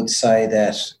I would say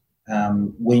that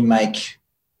we make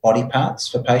body parts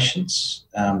for patients,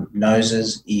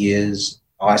 noses, ears,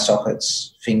 eye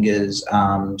sockets, fingers,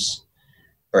 arms,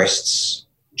 breasts,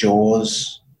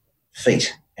 jaws,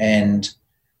 feet. And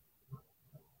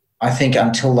I think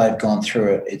until they've gone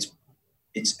through it,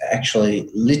 it's actually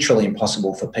literally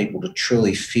impossible for people to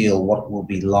truly feel what it will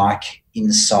be like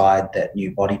inside that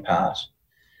new body part.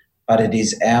 But it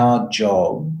is our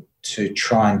job to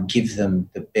try and give them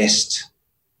the best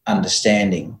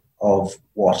understanding of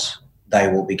what they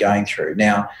will be going through.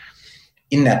 Now,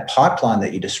 in that pipeline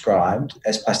that you described,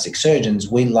 as plastic surgeons,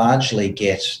 we largely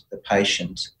get the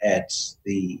patient at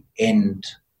the end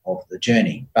of the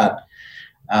journey. But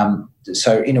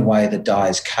so in a way, the die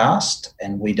is cast,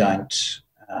 and we don't.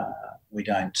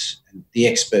 The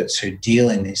experts who deal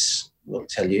in this will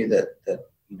tell you that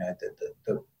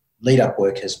the lead-up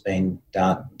work has been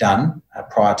done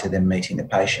prior to them meeting the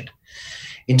patient.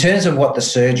 In terms of what the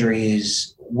surgery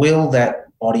is, will that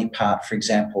body part, for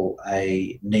example,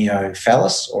 a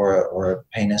neophallus or a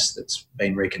penis that's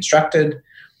been reconstructed,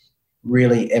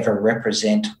 really ever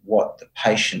represent what the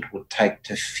patient would take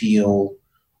to feel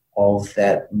of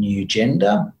that new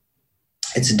gender?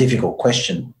 It's a difficult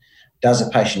question. Does a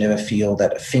patient ever feel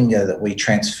that a finger that we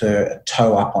transfer a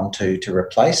toe up onto to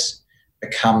replace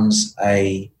becomes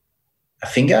a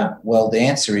finger? Well, the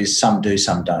answer is some do,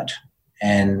 some don't.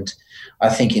 And I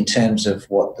think in terms of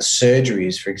what the surgery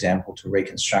is, for example, to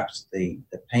reconstruct the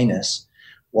penis,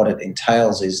 what it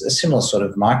entails is a similar sort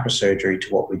of microsurgery to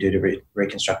what we do to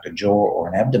reconstruct a jaw or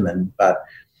an abdomen, but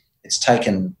it's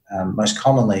taken most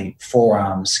commonly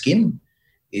forearm skin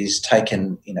is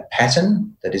taken in a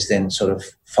pattern that is then sort of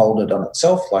folded on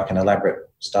itself like an elaborate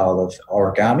style of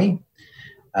origami.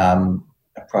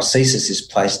 A prosthesis is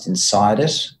placed inside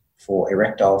it for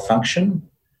erectile function,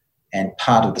 and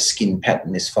part of the skin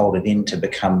pattern is folded in to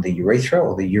become the urethra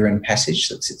or the urine passage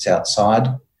that sits outside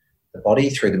the body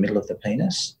through the middle of the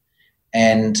penis.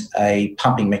 And a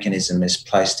pumping mechanism is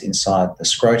placed inside the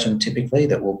scrotum typically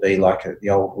that will be like the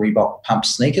old Reebok pump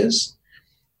sneakers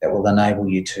that will enable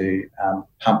you to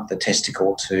pump the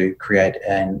testicle to create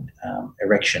an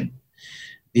erection.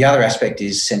 The other aspect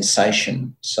is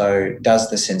sensation. So does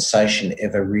the sensation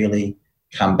ever really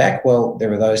come back? Well,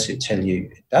 there are those who tell you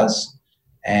it does,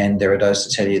 and there are those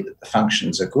who tell you that the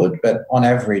functions are good. But on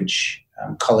average,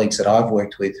 colleagues that I've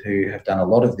worked with who have done a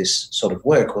lot of this sort of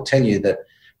work will tell you that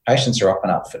patients are up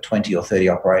and up for 20 or 30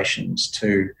 operations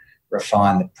to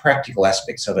refine the practical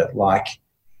aspects of it, like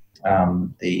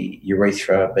the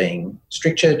urethra being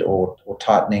strictured or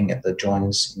tightening at the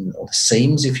joins or the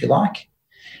seams, if you like.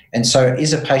 And so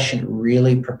is a patient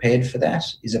really prepared for that?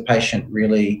 Is a patient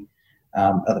really,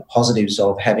 are the positives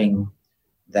of having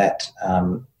that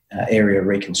area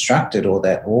reconstructed or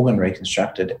that organ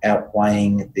reconstructed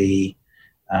outweighing the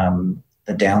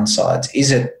downsides?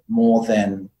 Is it more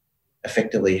than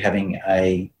effectively having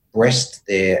a breast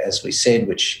there, as we said,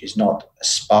 which is not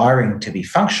aspiring to be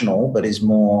functional, but is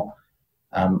more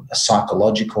a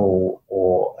psychological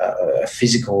or a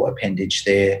physical appendage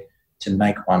there to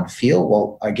make one feel?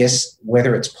 Well, I guess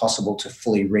whether it's possible to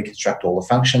fully reconstruct all the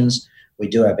functions, we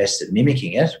do our best at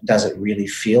mimicking it. Does it really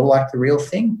feel like the real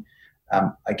thing?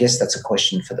 I guess that's a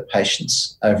question for the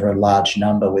patients over a large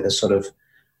number with a sort of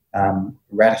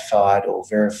ratified or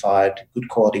verified good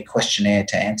quality questionnaire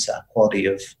to answer, quality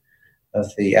of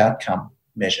the outcome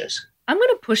measures. I'm going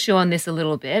to push you on this a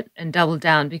little bit and double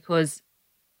down, because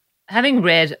having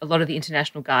read a lot of the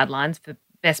international guidelines for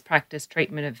best practice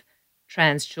treatment of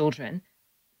trans children,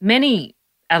 many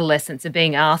adolescents are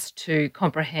being asked to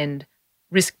comprehend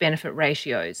risk-benefit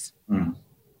ratios,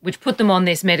 which put them on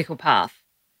this medical path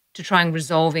to try and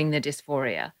resolving their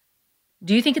dysphoria.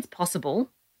 Do you think it's possible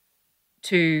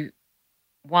to,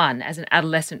 one, as an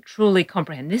adolescent, truly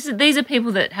comprehend? These are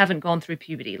people that haven't gone through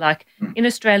puberty. Like in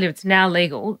Australia, it's now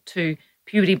legal to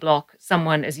puberty block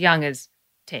someone as young as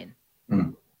 10,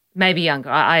 maybe younger.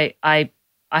 I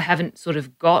haven't sort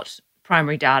of got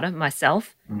primary data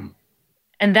myself.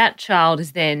 And that child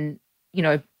is then,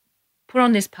 put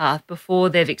on this path before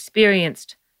they've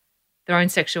experienced their own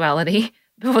sexuality,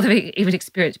 before they've even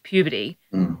experienced puberty.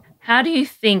 How do you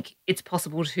think it's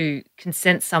possible to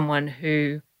consent someone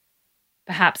who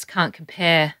perhaps can't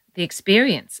compare the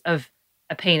experience of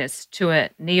a penis to a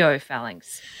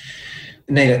neophalanx?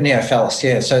 Neophallus,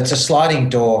 yeah. So it's a sliding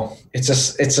door. It's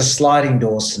a sliding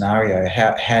door scenario.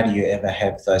 How do you ever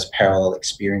have those parallel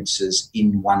experiences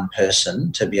in one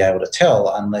person to be able to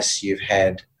tell, unless you've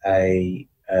had a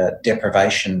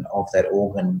deprivation of that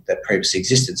organ that previously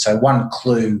existed? So one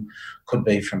clue could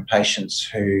be from patients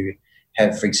who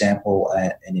have, for example,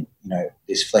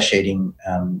 these flesh-eating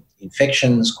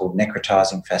infections called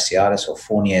necrotizing fasciitis or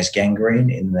Fournier's gangrene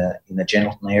in the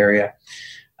genital area.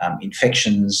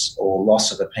 Infections or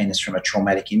loss of a penis from a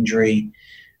traumatic injury.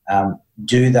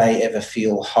 Do they ever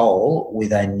feel whole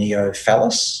with a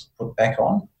neophallus put back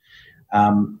on?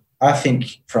 I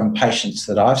think from patients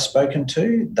that I've spoken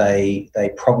to, they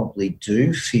probably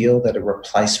do feel that a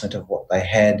replacement of what they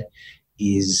had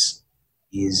is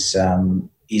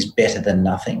better than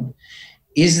nothing.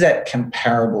 Is that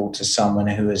comparable to someone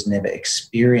who has never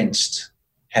experienced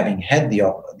having had the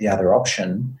other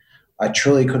option? I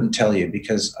truly couldn't tell you,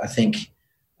 because I think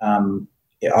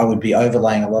I would be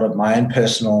overlaying a lot of my own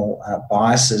personal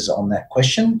biases on that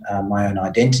question, my own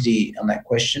identity on that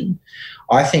question.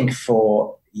 I think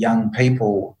for young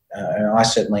people, I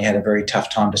certainly had a very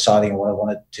tough time deciding what I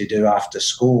wanted to do after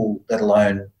school, let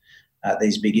alone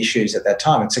these big issues at that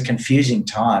time. It's a confusing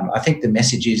time. I think the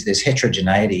message is there's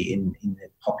heterogeneity in the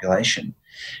population,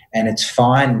 and it's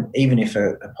fine even if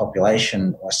a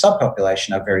population or a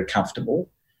subpopulation are very comfortable.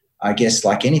 I guess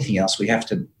like anything else, we have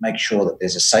to make sure that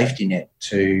there's a safety net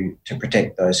to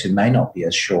protect those who may not be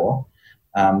as sure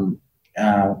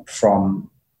from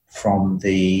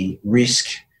the risk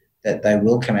that they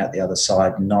will come out the other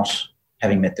side not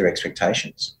having met their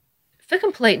expectations. For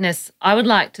completeness, I would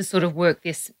like to sort of work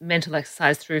this mental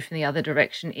exercise through from the other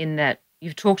direction, in that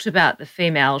you've talked about the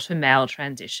female to male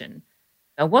transition.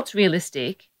 Now, what's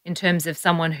realistic in terms of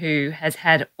someone who has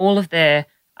had all of their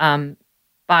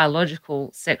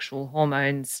biological sexual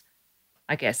hormones,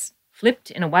 I guess,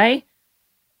 flipped in a way,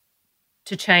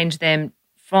 to change them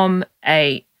from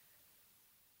a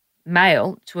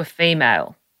male to a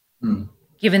female,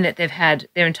 given that they've had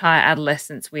their entire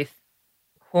adolescence with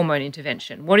hormone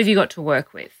intervention? What have you got to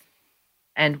work with,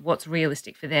 and what's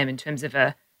realistic for them in terms of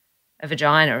a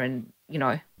vagina and,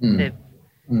 the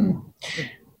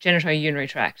genitourinary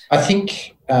tract? I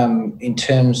think in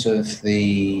terms of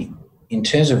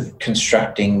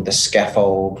constructing the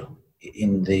scaffold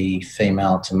in the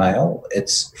female to male,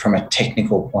 it's from a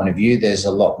technical point of view, there's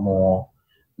a lot more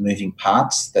moving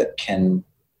parts that can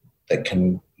the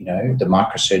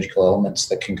microsurgical elements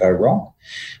that can go wrong.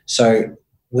 So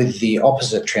with the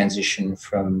opposite transition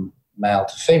from male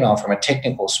to female, from a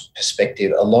technical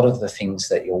perspective, a lot of the things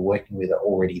that you're working with are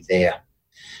already there.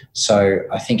 So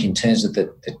I think in terms of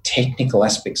the technical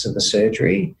aspects of the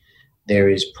surgery, there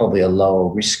is probably a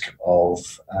lower risk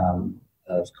of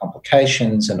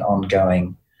complications and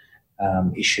ongoing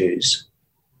issues.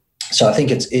 So I think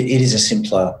it is a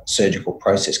simpler surgical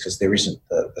process because there isn't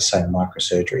the same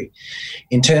microsurgery.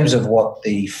 In terms of what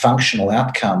the functional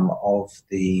outcome of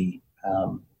the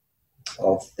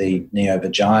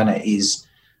neovagina is,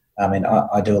 I mean,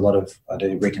 I do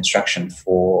reconstruction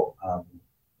for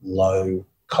low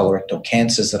colorectal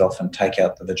cancers that often take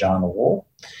out the vaginal wall,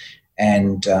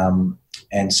 and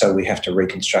so we have to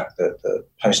reconstruct the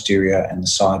posterior and the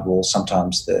side walls,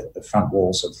 sometimes the front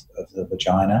walls of the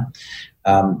vagina.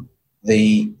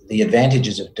 The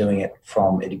advantages of doing it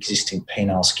from an existing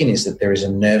penile skin is that there is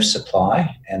a nerve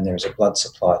supply and there is a blood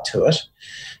supply to it.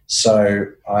 So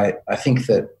I think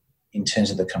that in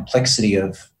terms of the complexity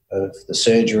of the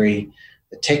surgery,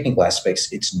 the technical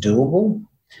aspects, it's doable.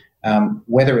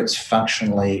 Whether it's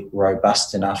functionally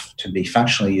robust enough to be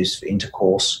functionally used for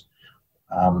intercourse,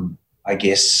 I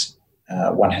guess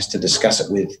one has to discuss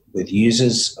it with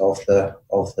users of the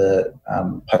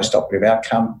post-operative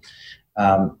outcome.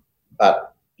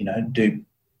 But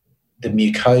the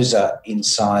mucosa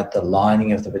inside the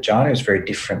lining of the vagina is very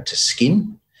different to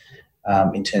skin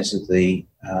in terms of the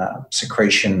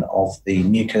secretion of the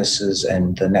mucuses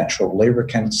and the natural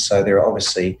lubricants. So there are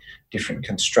obviously different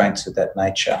constraints of that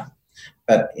nature.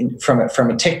 But from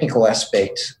a technical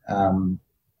aspect,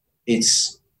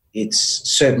 it's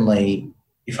certainly,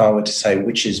 if I were to say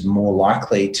which is more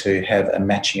likely to have a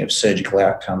matching of surgical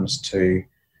outcomes to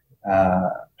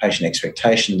patient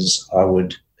expectations, I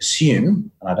would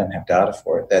assume, and I don't have data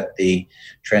for it, that the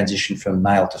transition from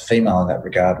male to female in that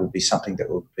regard would be something that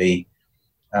would be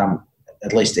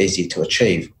at least easier to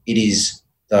achieve. It is,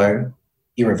 though,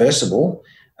 irreversible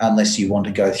unless you want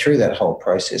to go through that whole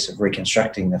process of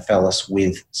reconstructing the phallus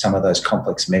with some of those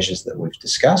complex measures that we've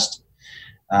discussed.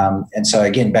 And so,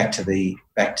 again, back to the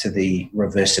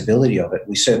reversibility of it,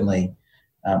 we certainly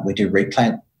we do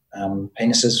replant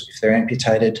penises if they're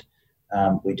amputated.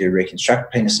 We do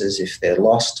reconstruct penises if they're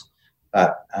lost.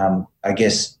 But I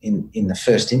guess in the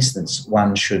first instance,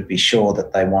 one should be sure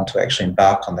that they want to actually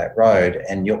embark on that road.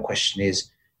 And your question is,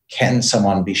 can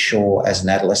someone be sure as an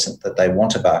adolescent that they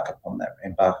want to embark upon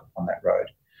that road?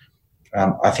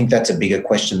 I think that's a bigger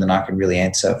question than I can really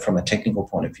answer from a technical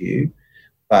point of view.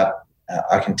 But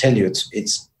I can tell you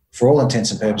it's for all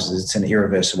intents and purposes, it's an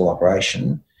irreversible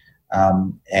operation.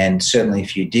 And certainly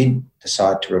if you did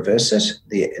decide to reverse it,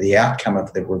 the outcome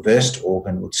of the reversed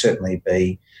organ would certainly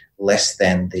be less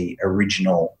than the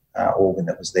original organ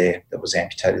that was there, that was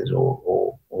amputated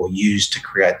or used to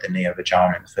create the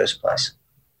neovagina in the first place.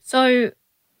 So,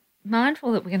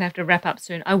 mindful that we're going to have to wrap up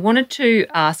soon, I wanted to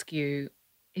ask you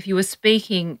if you were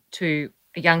speaking to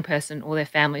a young person or their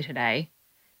family today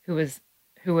who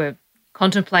were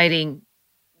contemplating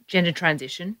gender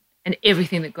transition and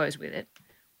everything that goes with it,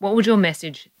 what would your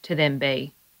message to them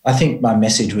be? I think my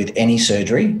message with any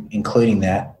surgery, including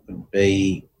that, would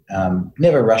be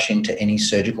never rush into any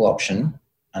surgical option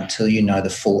until you know the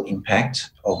full impact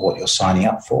of what you're signing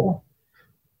up for.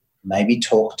 Maybe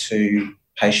talk to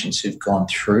patients who've gone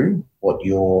through what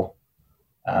you're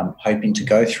hoping to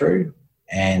go through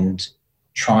and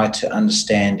try to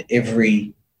understand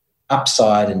every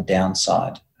upside and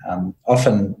downside.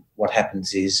 Often what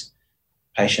happens is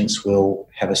patients will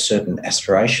have a certain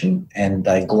aspiration and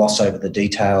they gloss over the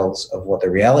details of what the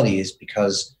reality is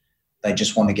because they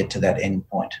just want to get to that end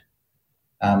point.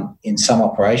 In some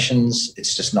operations,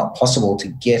 it's just not possible to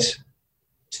get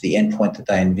to the end point that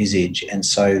they envisage. And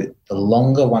so the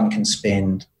longer one can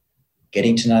spend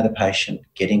getting to know the patient,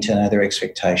 getting to know their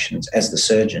expectations as the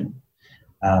surgeon,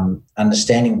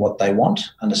 understanding what they want,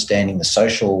 understanding the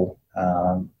social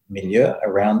milieu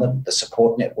around them, the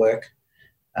support network,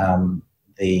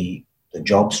 the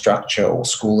job structure or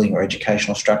schooling or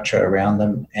educational structure around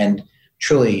them, and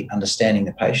truly understanding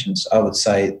the patients, I would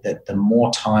say that the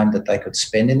more time that they could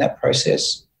spend in that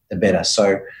process, the better.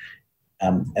 So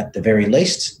at the very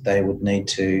least, they would need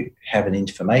to have an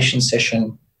information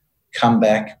session, come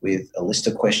back with a list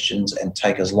of questions and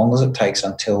take as long as it takes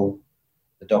until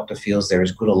the doctor feels there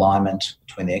is good alignment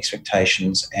between the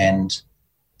expectations and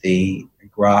the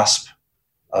grasp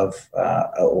of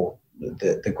or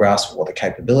the grasp of what the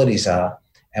capabilities are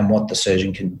and what the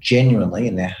surgeon can genuinely,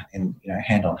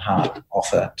 hand on heart,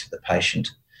 offer to the patient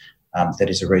that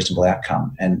is a reasonable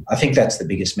outcome. And I think that's the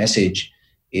biggest message,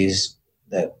 is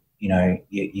that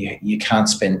you can't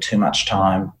spend too much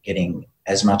time getting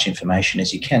as much information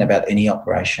as you can about any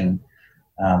operation.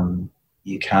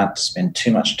 You can't spend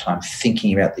too much time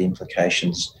thinking about the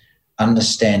implications,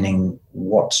 understanding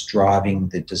what's driving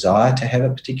the desire to have a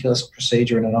particular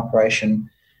procedure in an operation,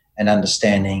 and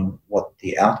understanding what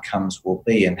the outcomes will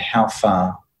be and how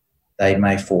far they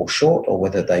may fall short or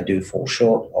whether they do fall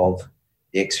short of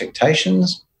the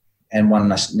expectations. And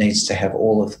one needs to have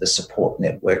all of the support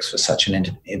networks for such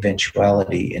an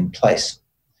eventuality in place.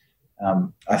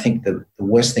 I think the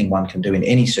worst thing one can do in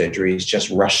any surgery is just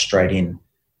rush straight in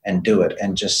and do it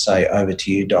and just say, over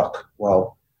to you, doc.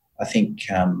 Well, I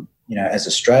think, as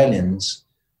Australians,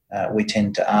 we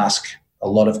tend to ask a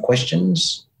lot of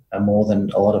questions, more than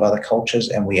a lot of other cultures,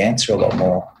 and we answer a lot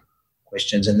more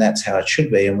questions, and that's how it should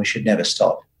be, and we should never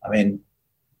stop. I mean,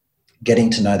 getting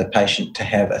to know the patient, to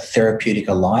have a therapeutic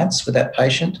alliance with that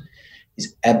patient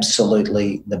is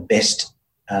absolutely the best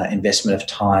investment of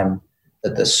time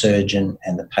that the surgeon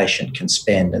and the patient can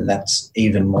spend, and that's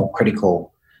even more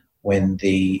critical when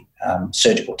the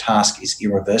surgical task is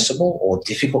irreversible or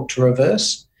difficult to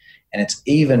reverse. And it's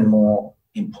even more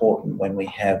important when we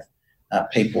have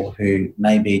people who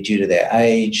may be, due to their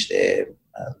age, their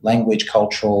language,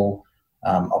 cultural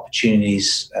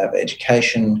opportunities of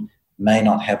education, may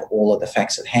not have all of the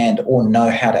facts at hand or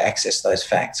know how to access those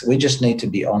facts. We just need to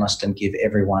be honest and give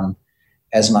everyone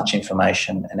as much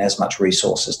information and as much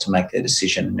resources to make their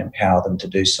decision and empower them to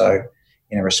do so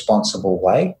in a responsible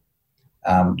way,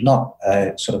 not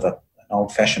a sort of an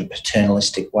old-fashioned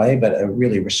paternalistic way, but a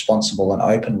really responsible and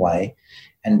open way,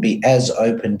 and be as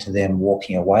open to them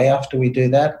walking away after we do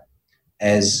that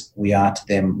as we are to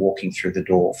them walking through the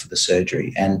door for the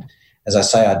surgery. And as I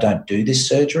say, I don't do this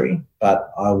surgery,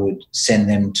 but I would send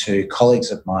them to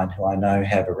colleagues of mine who I know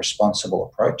have a responsible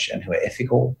approach and who are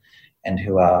ethical and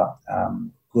who are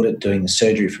good at doing the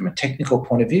surgery from a technical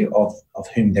point of view, of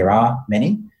whom there are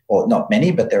many, or not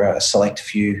many, but there are a select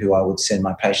few who I would send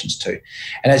my patients to.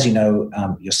 And as you know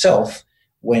yourself,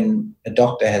 when a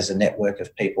doctor has a network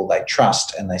of people they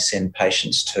trust and they send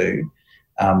patients to,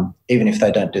 even if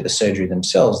they don't do the surgery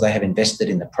themselves, they have invested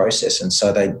in the process. And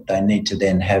so they need to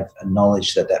then have a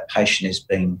knowledge that that patient is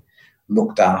being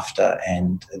looked after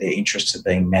and their interests are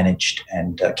being managed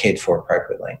and cared for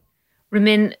appropriately.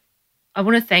 Ramin, I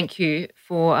want to thank you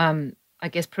for,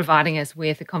 providing us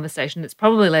with a conversation that's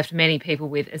probably left many people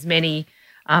with as many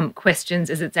questions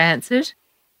as it's answered.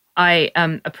 I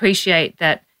appreciate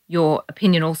that your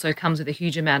opinion also comes with a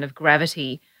huge amount of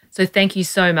gravity. So thank you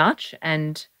so much.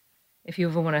 And if you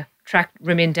ever want to track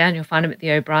Ramin down, you'll find him at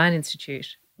the O'Brien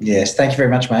Institute. Yes, thank you very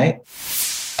much, mate.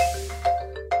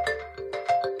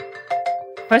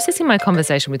 Processing my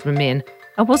conversation with Ramin,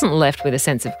 I wasn't left with a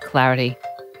sense of clarity,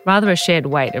 rather a shared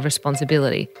weight of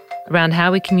responsibility around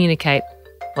how we communicate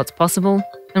what's possible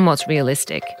and what's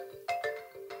realistic.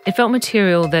 It felt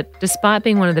material that, despite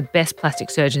being one of the best plastic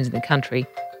surgeons in the country,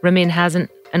 Ramin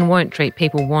hasn't and won't treat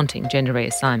people wanting gender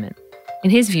reassignment. In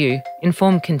his view,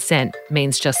 informed consent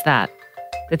means just that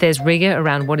there's rigour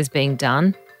around what is being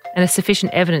done and a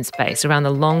sufficient evidence base around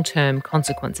the long-term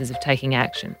consequences of taking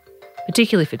action,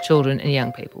 particularly for children and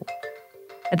young people.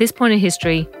 At this point in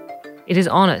history, it is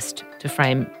honest to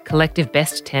frame collective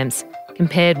best attempts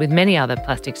compared with many other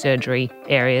plastic surgery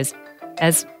areas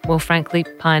as, well, frankly,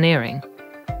 pioneering.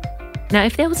 Now,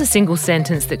 if there was a single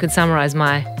sentence that could summarise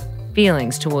my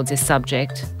feelings towards this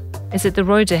subject, is that the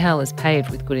road to hell is paved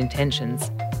with good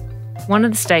intentions. One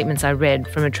of the statements I read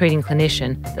from a treating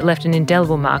clinician that left an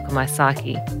indelible mark on my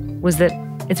psyche was that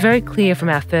it's very clear from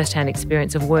our first-hand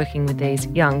experience of working with these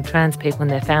young trans people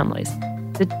and their families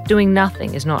that doing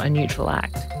nothing is not a neutral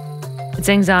act. It's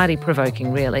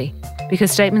anxiety-provoking, really,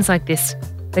 because statements like this,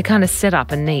 they kind of set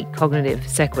up a neat cognitive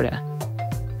sequitur.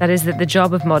 That is, that the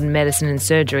job of modern medicine and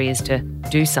surgery is to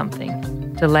do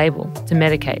something, to label, to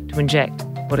medicate, to inject,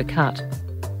 or to cut.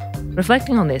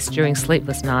 Reflecting on this during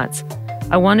sleepless nights,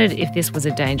 I wondered if this was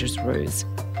a dangerous ruse.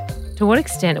 To what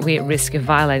extent are we at risk of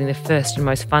violating the first and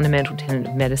most fundamental tenet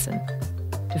of medicine?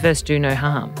 To first do no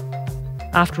harm.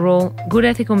 After all, good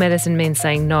ethical medicine means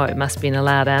saying no must be an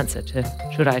allowed answer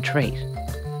to should I treat.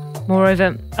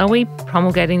 Moreover, are we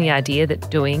promulgating the idea that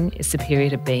doing is superior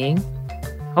to being?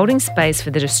 Holding space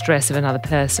for the distress of another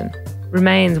person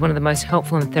remains one of the most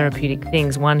helpful and therapeutic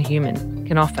things one human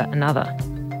can offer another.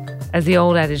 As the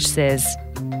old adage says,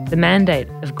 the mandate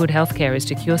of good healthcare is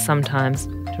to cure sometimes,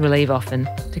 to relieve often,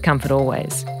 to comfort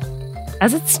always.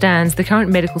 As it stands, the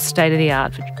current medical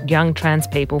state-of-the-art for young trans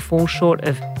people falls short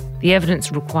of the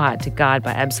evidence required to guide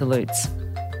by absolutes.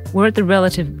 We're at the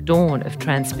relative dawn of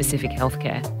trans-specific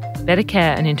healthcare. Better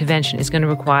care and intervention is going to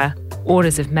require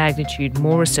orders of magnitude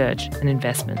more research and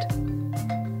investment.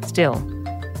 Still,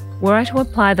 were I to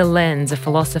apply the lens of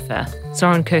philosopher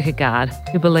Soren Kierkegaard,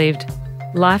 who believed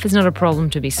life is not a problem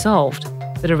to be solved,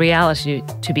 but a reality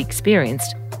to be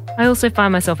experienced, I also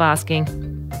find myself asking,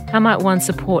 how might one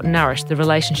support and nourish the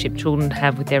relationship children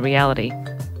have with their reality,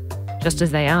 just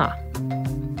as they are?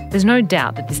 There's no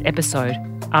doubt that this episode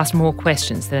asked more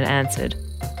questions than it answered.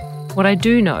 What I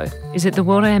do know is that the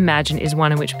world I imagine is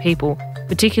one in which people,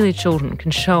 particularly children,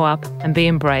 can show up and be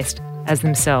embraced as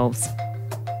themselves.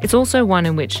 It's also one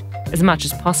in which, as much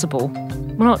as possible,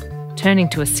 we're not turning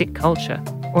to a sick culture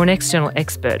or an external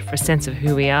expert for a sense of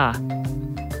who we are.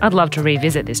 I'd love to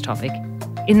revisit this topic.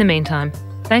 In the meantime,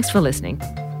 thanks for listening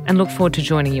and look forward to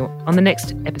joining you on the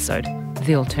next episode of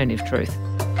The Alternative Truth.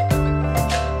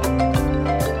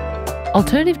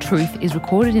 Alternative Truth is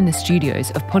recorded in the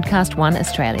studios of Podcast One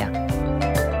Australia.